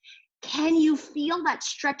can. Can you feel that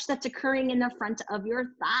stretch that's occurring in the front of your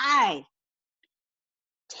thigh?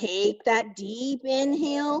 Take that deep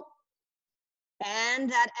inhale and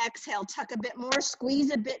that exhale. Tuck a bit more,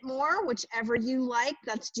 squeeze a bit more, whichever you like.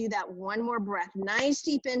 Let's do that one more breath. Nice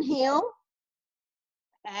deep inhale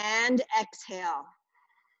and exhale.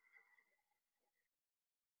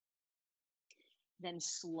 Then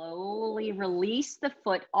slowly release the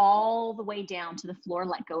foot all the way down to the floor.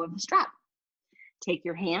 Let go of the strap. Take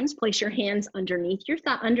your hands, place your hands underneath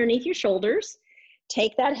your shoulders.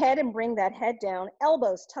 Take that head and bring that head down.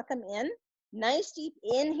 Elbows, tuck them in. Nice deep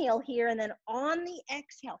inhale here, and then on the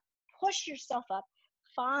exhale, push yourself up.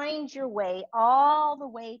 Find your way all the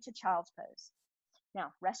way to child's pose.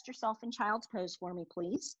 Now, rest yourself in child's pose for me,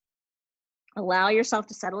 please. Allow yourself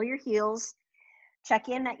to settle your heels. Check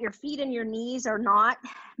in that your feet and your knees are not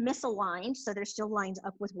misaligned, so they're still lined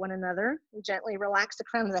up with one another. Gently relax the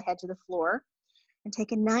crown of the head to the floor. And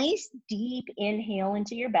take a nice deep inhale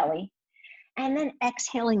into your belly, and then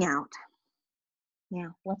exhaling out.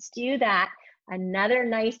 Now, let's do that. Another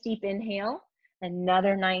nice deep inhale,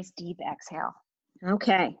 another nice deep exhale.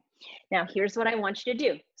 Okay, now here's what I want you to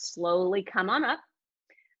do. Slowly come on up,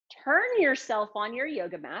 turn yourself on your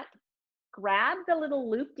yoga mat, grab the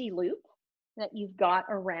little loop-de-loop that you've got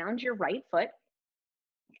around your right foot,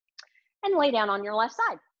 and lay down on your left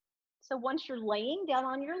side. So once you're laying down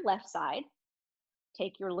on your left side,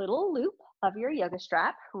 take your little loop of your yoga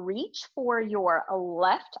strap, reach for your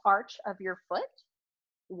left arch of your foot.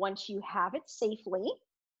 Once you have it safely,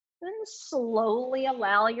 then slowly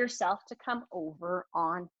allow yourself to come over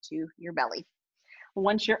onto your belly.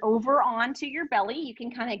 Once you're over onto your belly, you can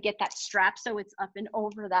kind of get that strap so it's up and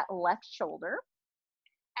over that left shoulder.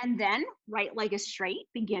 And then right leg is straight,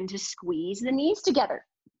 begin to squeeze the knees together.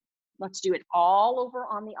 Let's do it all over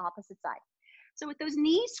on the opposite side. So with those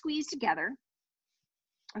knees squeezed together,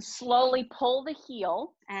 slowly pull the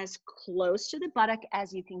heel as close to the buttock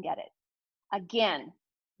as you can get it. Again,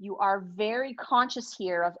 you are very conscious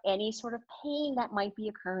here of any sort of pain that might be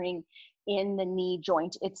occurring in the knee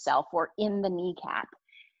joint itself or in the kneecap.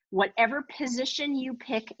 Whatever position you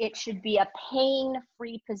pick, it should be a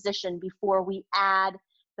pain-free position before we add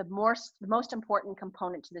the most important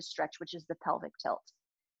component to this stretch, which is the pelvic tilt.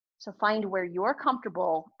 So find where you're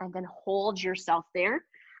comfortable and then hold yourself there.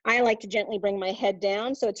 I like to gently bring my head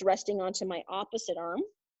down so it's resting onto my opposite arm.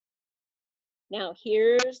 Now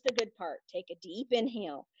here's the good part. Take a deep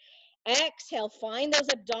inhale. Exhale, find those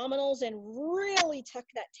abdominals and really tuck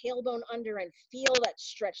that tailbone under and feel that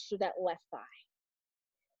stretch through that left thigh.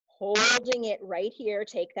 Holding it right here,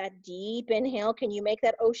 take that deep inhale. Can you make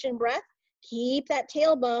that ocean breath? Keep that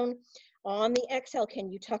tailbone. On the exhale, can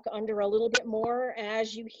you tuck under a little bit more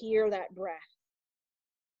as you hear that breath?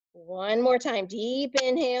 One more time, deep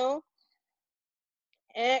inhale.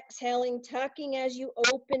 Exhaling, tucking as you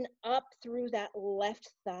open up through that left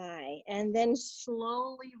thigh. And then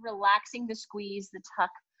slowly relaxing the squeeze, the tuck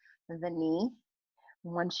of the knee.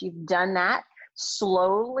 Once you've done that,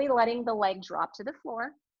 slowly letting the leg drop to the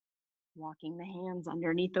floor. Walking the hands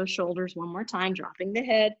underneath those shoulders one more time, dropping the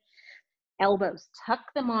head. Elbows,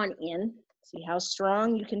 tuck them on in. See how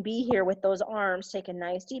strong you can be here with those arms. Take a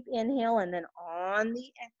nice deep inhale, and then on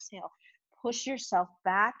the exhale, push yourself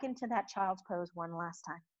back into that child's pose one last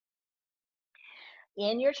time.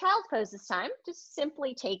 In your child's pose this time, just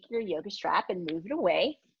simply take your yoga strap and move it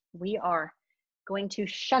away. We are going to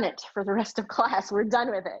shun it for the rest of class. We're done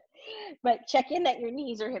with it. But check in that your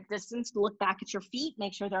knees are hip distance. Look back at your feet.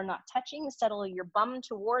 Make sure they're not touching. Settle your bum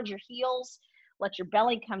towards your heels. Let your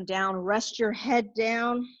belly come down. Rest your head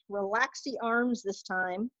down. Relax the arms this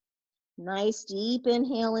time. Nice deep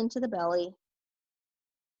inhale into the belly.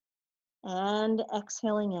 And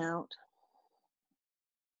exhaling out.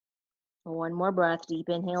 One more breath, deep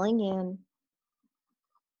inhaling in.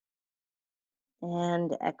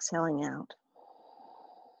 And exhaling out.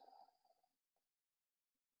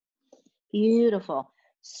 Beautiful.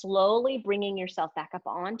 Slowly bringing yourself back up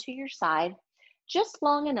onto your side, just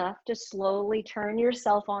long enough to slowly turn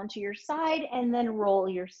yourself onto your side and then roll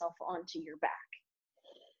yourself onto your back.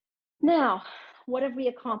 Now, what have we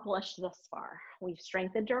accomplished thus far? We've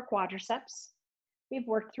strengthened our quadriceps. We've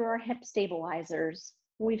worked through our hip stabilizers.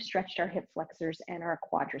 We've stretched our hip flexors and our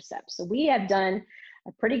quadriceps. So we have done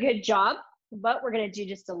a pretty good job, but we're going to do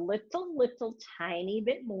just a little tiny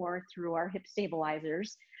bit more through our hip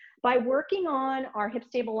stabilizers by working on our hip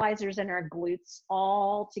stabilizers and our glutes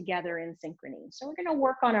all together in synchrony. So we're going to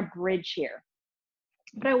work on a bridge here.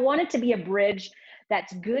 But I want it to be a bridge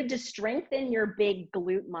that's good to strengthen your big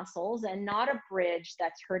glute muscles and not a bridge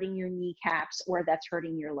that's hurting your kneecaps or that's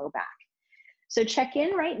hurting your low back. So check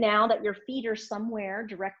in right now that your feet are somewhere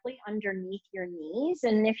directly underneath your knees.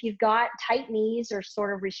 And if you've got tight knees or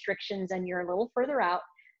sort of restrictions and you're a little further out,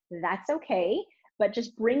 that's okay. But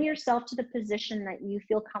just bring yourself to the position that you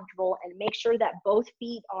feel comfortable and make sure that both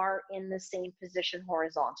feet are in the same position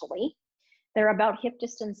horizontally. They're about hip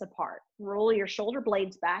distance apart. Roll your shoulder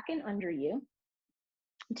blades back and under you.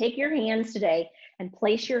 Take your hands today and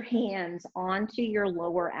place your hands onto your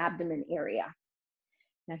lower abdomen area.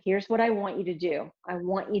 Now, here's what I want you to do. I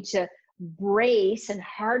want you to brace and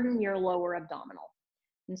harden your lower abdominal.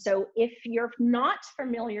 And so if you're not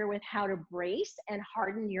familiar with how to brace and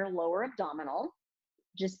harden your lower abdominal,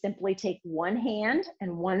 just simply take one hand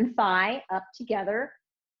and one thigh up together,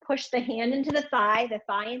 push the hand into the thigh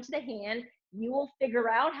into the hand. You will figure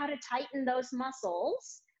out how to tighten those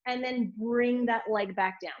muscles and then bring that leg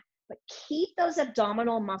back down. But keep those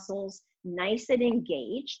abdominal muscles nice and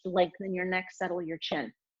engaged. Lengthen your neck, settle your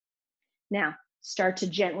chin. Now, start to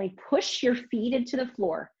gently push your feet into the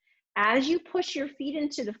floor. As you push your feet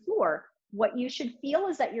into the floor, what you should feel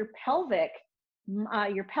is that your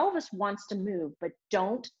pelvis wants to move, but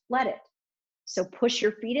don't let it. So push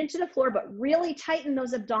your feet into the floor, but really tighten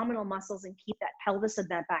those abdominal muscles and keep that pelvis and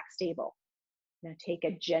that back stable. Now take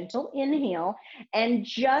a gentle inhale and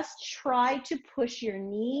just try to push your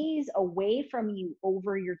knees away from you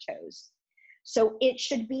over your toes. So it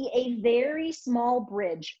should be a very small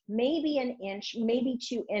bridge, maybe an inch, maybe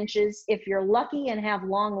 2 inches. If you're lucky and have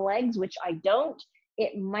long legs, which I don't,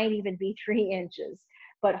 it might even be 3 inches.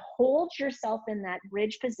 But hold yourself in that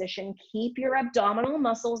bridge position. Keep your abdominal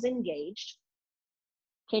muscles engaged.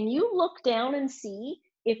 Can you look down and see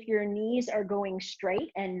if your knees are going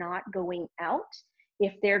straight and not going out?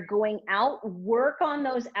 If they're going out, work on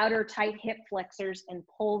those outer tight hip flexors and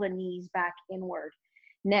pull the knees back inward.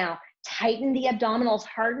 Now, tighten the abdominals,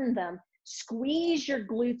 harden them, squeeze your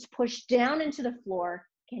glutes, push down into the floor.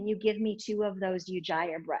 Can you give me 2 of those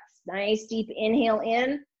Ujjayi breaths? Nice deep inhale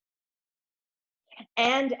in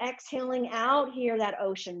and exhaling out. Hear that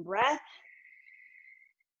ocean breath.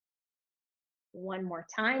 One more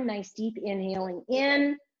time, nice deep inhaling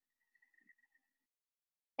in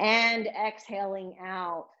and exhaling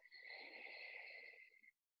out.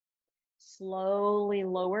 Slowly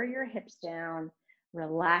lower your hips down.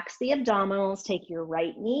 Relax the abdominals. Take your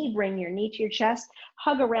right knee, bring your knee to your chest,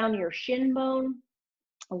 hug around your shin bone,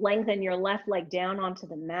 lengthen your left leg down onto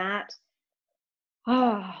the mat.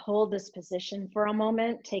 Hold this position for a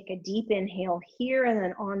moment. Take a deep inhale here, and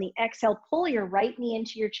then on the exhale, pull your right knee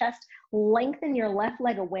into your chest, lengthen your left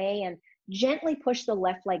leg away, and gently push the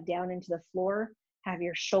left leg down into the floor. Have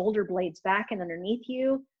your shoulder blades back and underneath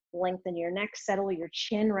you. Lengthen your neck, settle your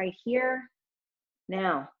chin right here.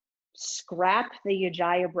 Now, scrap the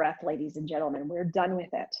Ujjayi breath, ladies and gentlemen. We're done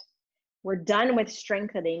with it. We're done with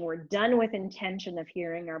strengthening. We're done with intention of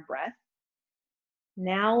hearing our breath.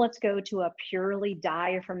 Now let's go to a purely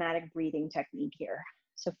diaphragmatic breathing technique here.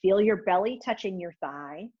 So feel your belly touching your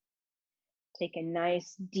thigh. Take a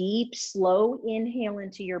nice, deep, slow inhale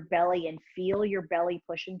into your belly and feel your belly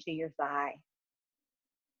push into your thigh.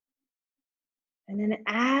 And then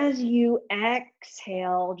as you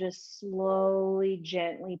exhale, just slowly,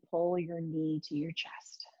 gently pull your knee to your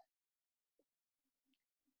chest.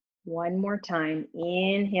 One more time,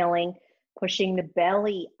 inhaling, pushing the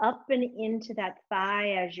belly up and into that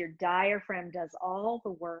thigh as your diaphragm does all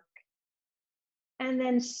the work. And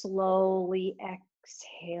then slowly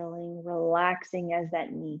exhaling, relaxing as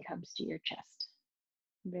that knee comes to your chest.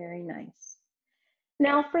 Very nice.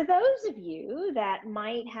 Now, for those of you that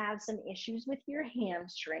might have some issues with your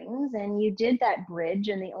hamstrings and you did that bridge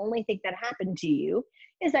and the only thing that happened to you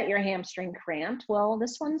is that your hamstring cramped, well,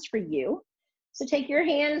 this one's for you. So take your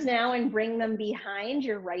hands now and bring them behind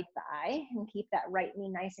your right thigh and keep that right knee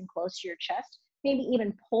nice and close to your chest. Maybe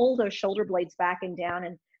even pull those shoulder blades back and down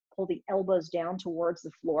and pull the elbows down towards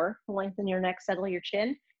the floor. Lengthen your neck, settle your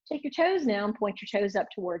chin. Take your toes now and point your toes up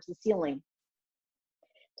towards the ceiling.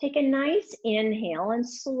 Take a nice inhale and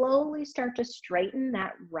slowly start to straighten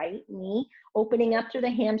that right knee, opening up through the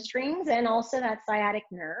hamstrings and also that sciatic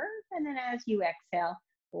nerve. And then as you exhale,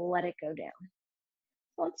 let it go down.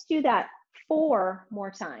 Let's do that 4 more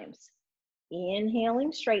times.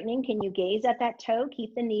 Inhaling, straightening. Can you gaze at that toe?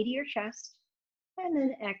 Keep the knee to your chest. And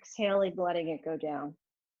then exhaling, letting it go down.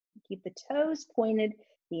 Keep the toes pointed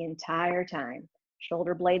the entire time.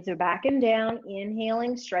 Shoulder blades are back and down.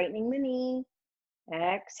 Inhaling, straightening the knee.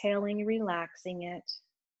 Exhaling, relaxing it.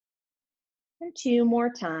 And 2 more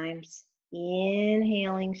times.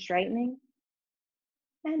 Inhaling, straightening.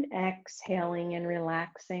 And exhaling and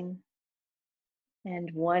relaxing.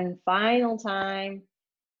 And one final time,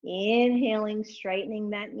 inhaling,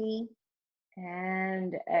 straightening that knee,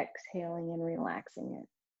 and exhaling and relaxing it.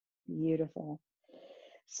 Beautiful.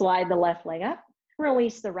 Slide the left leg up,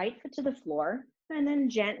 release the right foot to the floor, and then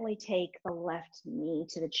gently take the left knee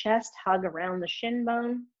to the chest, hug around the shin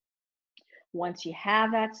bone. Once you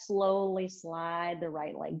have that, slowly slide the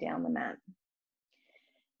right leg down the mat.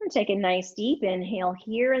 And take a nice deep inhale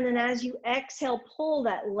here, and then as you exhale, pull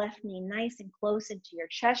that left knee nice and close into your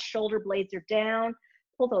chest, shoulder blades are down,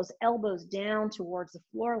 pull those elbows down towards the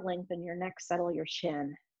floor, lengthen your neck, settle your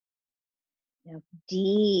chin. Now,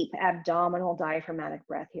 deep abdominal diaphragmatic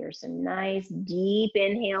breath here. So nice deep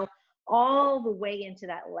inhale all the way into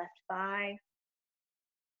that left thigh.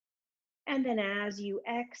 And then as you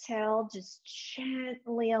exhale, just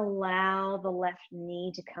gently allow the left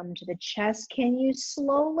knee to come to the chest. Can you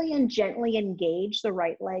slowly and gently engage the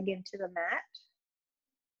right leg into the mat?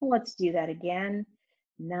 Let's do that again.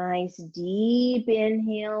 Nice deep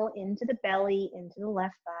inhale into the belly, into the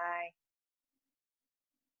left thigh.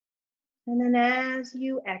 And then as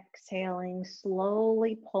you exhaling,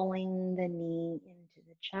 slowly pulling the knee into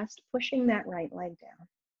the chest, pushing that right leg down.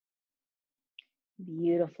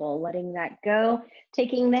 Beautiful, letting that go.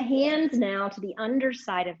 Taking the hands now to the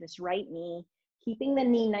underside of this right knee, keeping the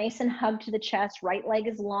knee nice and hugged to the chest, right leg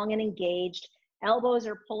is long and engaged, elbows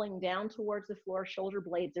are pulling down towards the floor, shoulder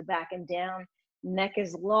blades are back and down, neck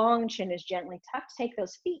is long, chin is gently tucked. Take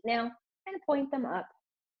those feet now and point them up.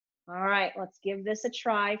 All right, let's give this a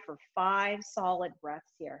try for 5 solid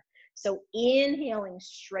breaths here. So inhaling,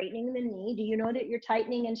 straightening the knee. Do you know that you're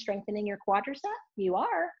tightening and strengthening your quadricep? You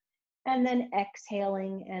are. And then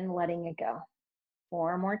exhaling and letting it go.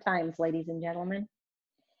 4 more times, ladies and gentlemen.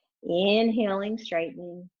 Inhaling,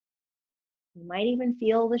 straightening. You might even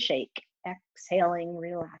feel the shake. Exhaling,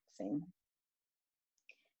 relaxing.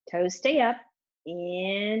 Toes stay up.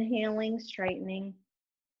 Inhaling, straightening.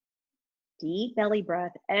 Deep belly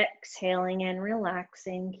breath, exhaling and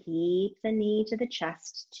relaxing. Keep the knee to the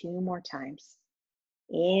chest 2 more times.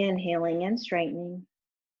 Inhaling and straightening.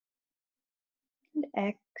 And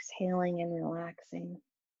exhaling and relaxing.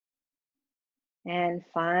 And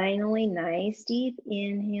finally, nice deep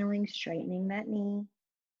inhaling, straightening that knee.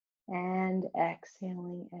 And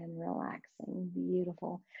exhaling and relaxing.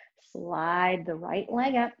 Beautiful. Slide the right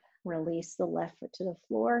leg up. Release the left foot to the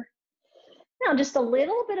floor. Now, just a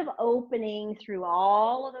little bit of opening through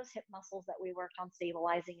all of those hip muscles that we worked on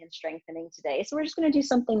stabilizing and strengthening today. So we're just going to do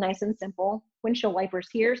something nice and simple. Windshield wipers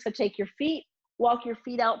here. So take your feet, walk your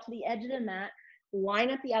feet out to the edge of the mat,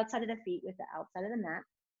 line up the outside of the feet with the outside of the mat.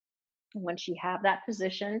 And once you have that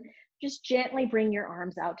position, just gently bring your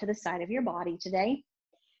arms out to the side of your body today.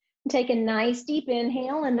 Take a nice deep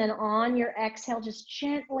inhale, and then on your exhale, just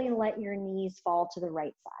gently let your knees fall to the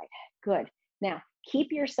right side. Good. Now,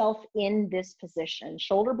 keep yourself in this position.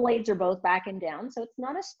 Shoulder blades are both back and down, so it's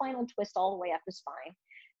not a spinal twist all the way up the spine.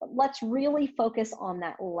 But let's really focus on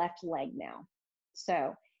that left leg now.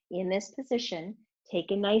 So in this position,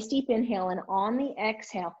 take a nice deep inhale, and on the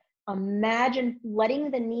exhale, imagine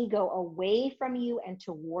letting the knee go away from you and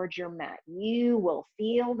towards your mat. You will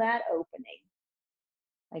feel that opening.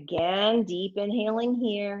 Again, deep inhaling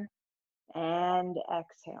here and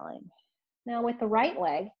exhaling. Now with the right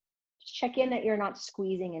leg, just check in that you're not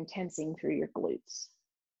squeezing and tensing through your glutes.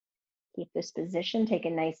 Keep this position. Take a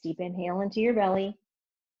nice deep inhale into your belly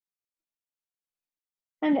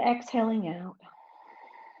and exhaling out.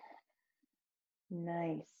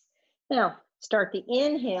 Nice. Now start the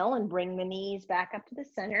inhale and bring the knees back up to the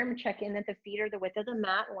center and check in that the feet are the width of the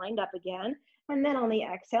mat, lined up again. And then on the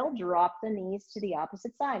exhale, drop the knees to the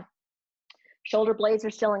opposite side. Shoulder blades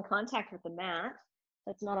are still in contact with the mat.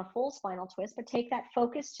 That's not a full spinal twist, but take that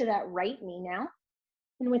focus to that right knee now.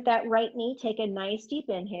 And with that right knee, take a nice deep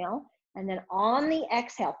inhale. And then on the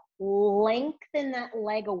exhale, lengthen that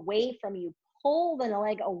leg away from you. Pull the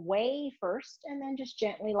leg away first, and then just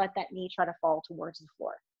gently let that knee try to fall towards the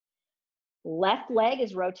floor. Left leg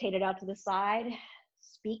is rotated out to the side.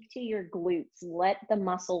 Speak to your glutes. Let the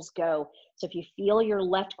muscles go. So if you feel your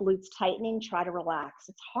left glutes tightening, try to relax.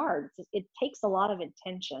 It's hard. It takes a lot of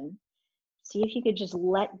intention. See if you could just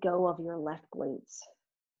let go of your left glutes.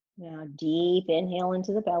 Now, deep inhale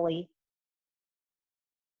into the belly.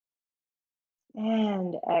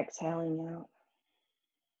 And exhaling out.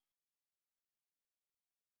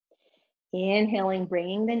 Inhaling,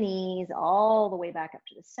 bringing the knees all the way back up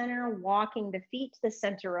to the center, walking the feet to the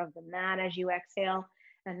center of the mat as you exhale,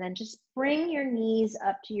 and then just bring your knees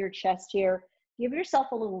up to your chest here. Give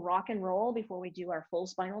yourself a little rock and roll before we do our full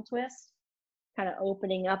spinal twist. Kind of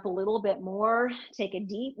opening up a little bit more. Take a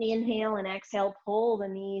deep inhale and exhale, pull the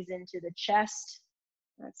knees into the chest.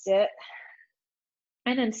 That's it.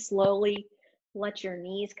 And then slowly let your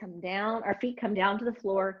knees come down, our feet come down to the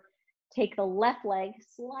floor. Take the left leg,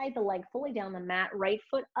 slide the leg fully down the mat, right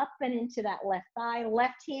foot up and into that left thigh,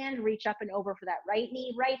 left hand, reach up and over for that right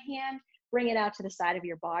knee, right hand, bring it out to the side of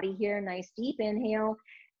your body here. Nice deep inhale.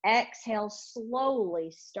 Exhale,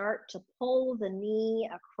 slowly start to pull the knee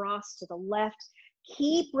across to the left.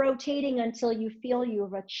 Keep rotating until you feel you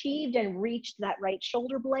have achieved and reached that right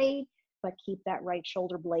shoulder blade, but keep that right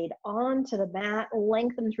shoulder blade onto the mat,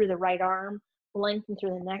 lengthen through the right arm, lengthen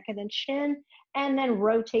through the neck and the chin, and then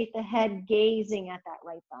rotate the head, gazing at that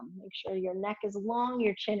right thumb. Make sure your neck is long,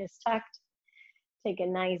 your chin is tucked. Take a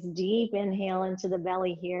nice deep inhale into the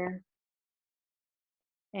belly here.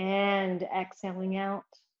 And exhaling out.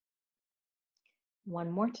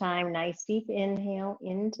 One more time, nice deep inhale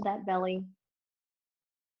into that belly.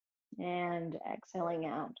 And exhaling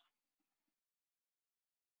out.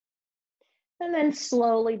 And then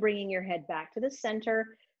slowly bringing your head back to the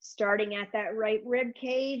center, starting at that right rib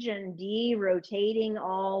cage and de-rotating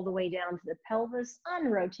all the way down to the pelvis,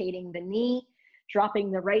 unrotating the knee,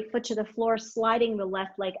 dropping the right foot to the floor, sliding the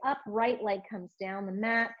left leg up, right leg comes down the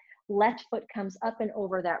mat, left foot comes up and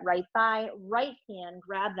over that right thigh, right hand,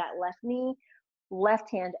 grab that left knee, left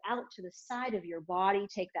hand out to the side of your body,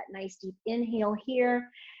 take that nice deep inhale here.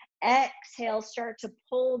 Exhale, start to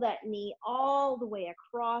pull that knee all the way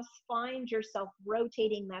across. Find yourself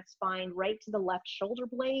rotating that spine right to the left shoulder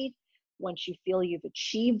blade. Once you feel you've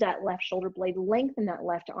achieved that left shoulder blade, lengthen that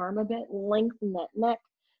left arm a bit, lengthen that neck,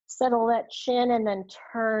 settle that chin, and then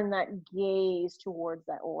turn that gaze towards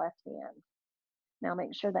that left hand. Now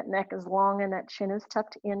make sure that neck is long and that chin is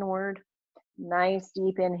tucked inward. Nice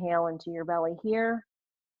deep inhale into your belly here.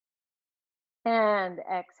 And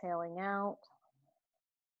exhaling out.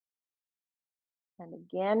 And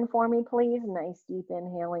again for me, please. Nice deep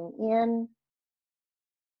inhaling in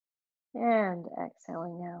and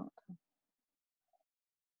exhaling out.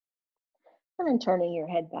 And then turning your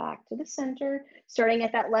head back to the center, starting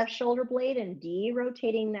at that left shoulder blade and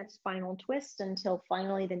de-rotating that spinal twist until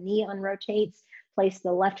finally the knee unrotates. Place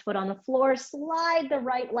the left foot on the floor, slide the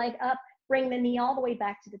right leg up, bring the knee all the way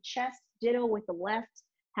back to the chest, ditto with the left.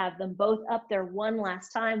 Have them both up there one last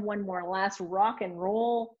time, one more last rock and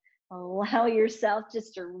roll. Allow yourself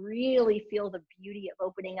just to really feel the beauty of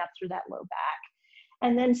opening up through that low back.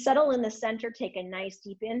 And then settle in the center, take a nice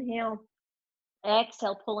deep inhale.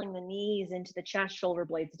 Exhale, pulling the knees into the chest, shoulder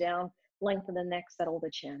blades down, lengthen the neck, settle the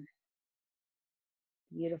chin.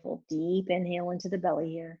 Beautiful, deep inhale into the belly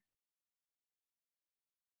here.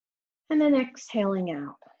 And then exhaling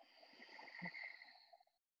out.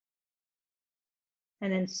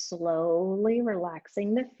 And then slowly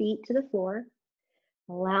relaxing the feet to the floor.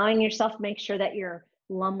 Allowing yourself to make sure that your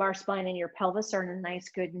lumbar spine and your pelvis are in a nice,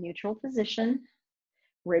 good, neutral position.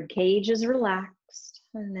 Rib cage is relaxed.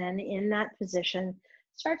 And then in that position,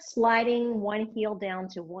 start sliding one heel down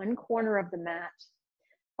to one corner of the mat.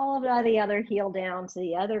 Followed by the other heel down to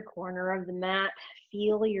the other corner of the mat.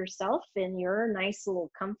 Feel yourself in your nice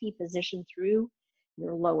little comfy position through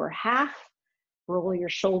your lower half. Roll your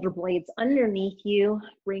shoulder blades underneath you.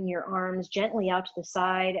 Bring your arms gently out to the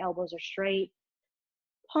side. Elbows are straight.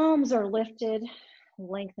 Palms are lifted.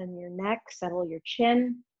 Lengthen your neck, settle your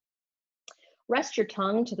chin. Rest your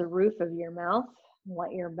tongue to the roof of your mouth.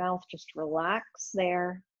 Let your mouth just relax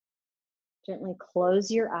there. Gently close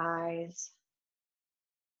your eyes.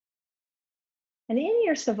 And in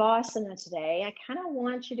your Savasana today, I kind of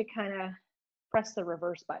want you to press the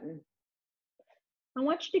reverse button. I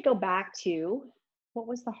want you to go back to what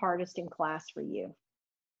was the hardest in class for you.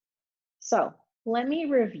 So let me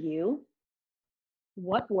review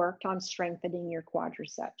what worked on strengthening your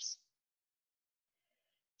quadriceps.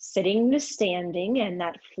 Sitting to standing and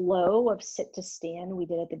that flow of sit to stand we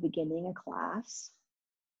did at the beginning of class.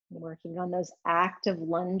 Working on those active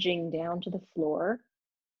lunging down to the floor.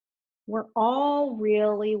 We're all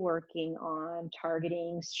really working on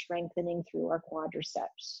targeting, strengthening through our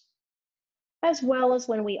quadriceps. As well as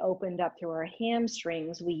when we opened up through our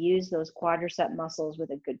hamstrings, we use those quadricep muscles with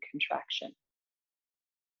a good contraction.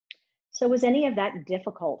 So was any of that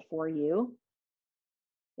difficult for you?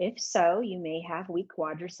 If so, you may have weak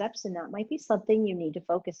quadriceps, and that might be something you need to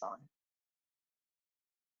focus on.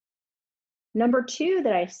 Number 2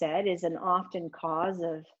 that I said is an often cause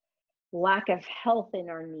of lack of health in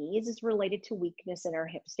our knees is related to weakness in our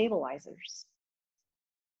hip stabilizers.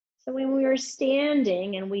 So when we were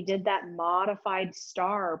standing and we did that modified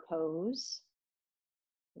star pose,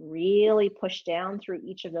 really push down through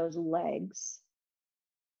each of those legs.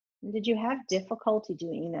 Did you have difficulty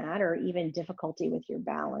doing that, or even difficulty with your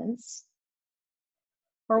balance?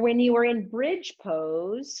 Or when you were in bridge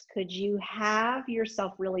pose, could you have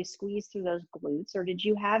yourself really squeeze through those glutes, or did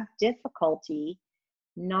you have difficulty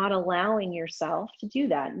not allowing yourself to do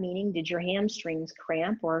that? Meaning, did your hamstrings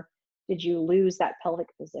cramp, or did you lose that pelvic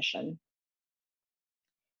position?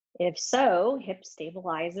 If so, hip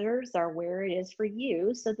stabilizers are where it is for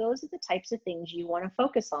you. So those are the types of things you want to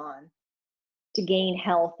focus on to gain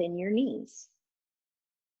health in your knees.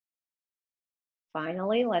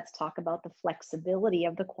 Finally, let's talk about the flexibility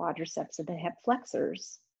of the quadriceps and the hip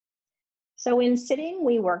flexors. So in sitting,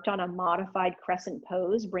 we worked on a modified crescent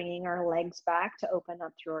pose, bringing our legs back to open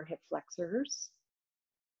up through our hip flexors.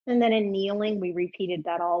 And then in kneeling, we repeated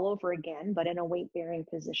that all over again, but in a weight-bearing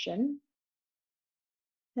position.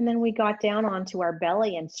 And then we got down onto our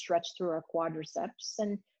belly and stretched through our quadriceps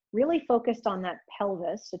and really focused on that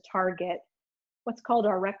pelvis to target what's called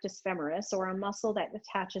our rectus femoris, or a muscle that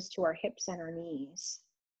attaches to our hips and our knees.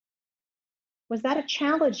 Was that a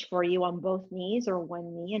challenge for you on both knees or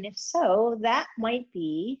one knee? And if so, that might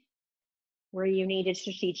be where you need to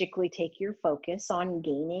strategically take your focus on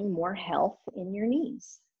gaining more health in your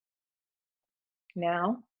knees.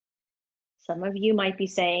 Now, some of you might be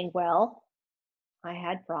saying, well, I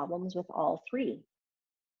had problems with all three.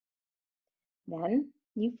 Then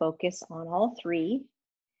you focus on all three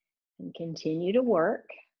and continue to work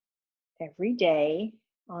every day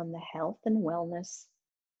on the health and wellness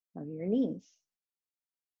of your knees.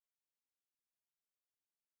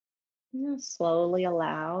 Now slowly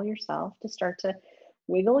allow yourself to start to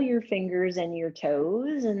wiggle your fingers and your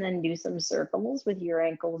toes, and then do some circles with your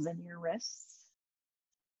ankles and your wrists.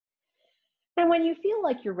 And when you feel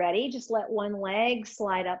like you're ready, just let one leg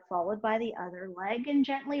slide up, followed by the other leg, and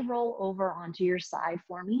gently roll over onto your side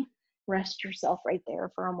for me. Rest yourself right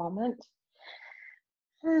there for a moment.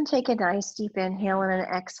 And take a nice deep inhale and an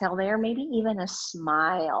exhale there, maybe even a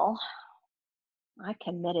smile. I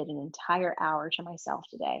committed an entire hour to myself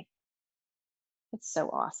today. It's so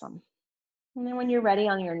awesome. And then when you're ready,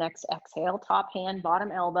 on your next exhale, top hand,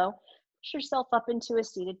 bottom elbow, push yourself up into a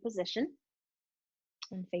seated position.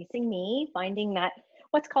 And facing me, finding that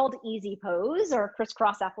what's called easy pose, or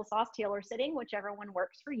crisscross applesauce, tailor sitting, whichever one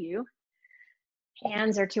works for you.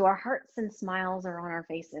 Hands are to our hearts and smiles are on our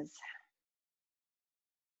faces.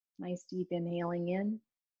 Nice deep inhaling in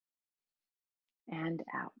and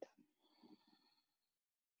out.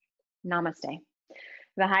 Namaste.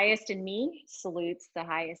 The highest in me salutes the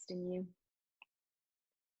highest in you.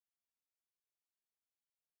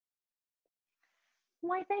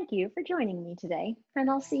 Why, thank you for joining me today, and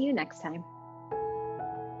I'll see you next time.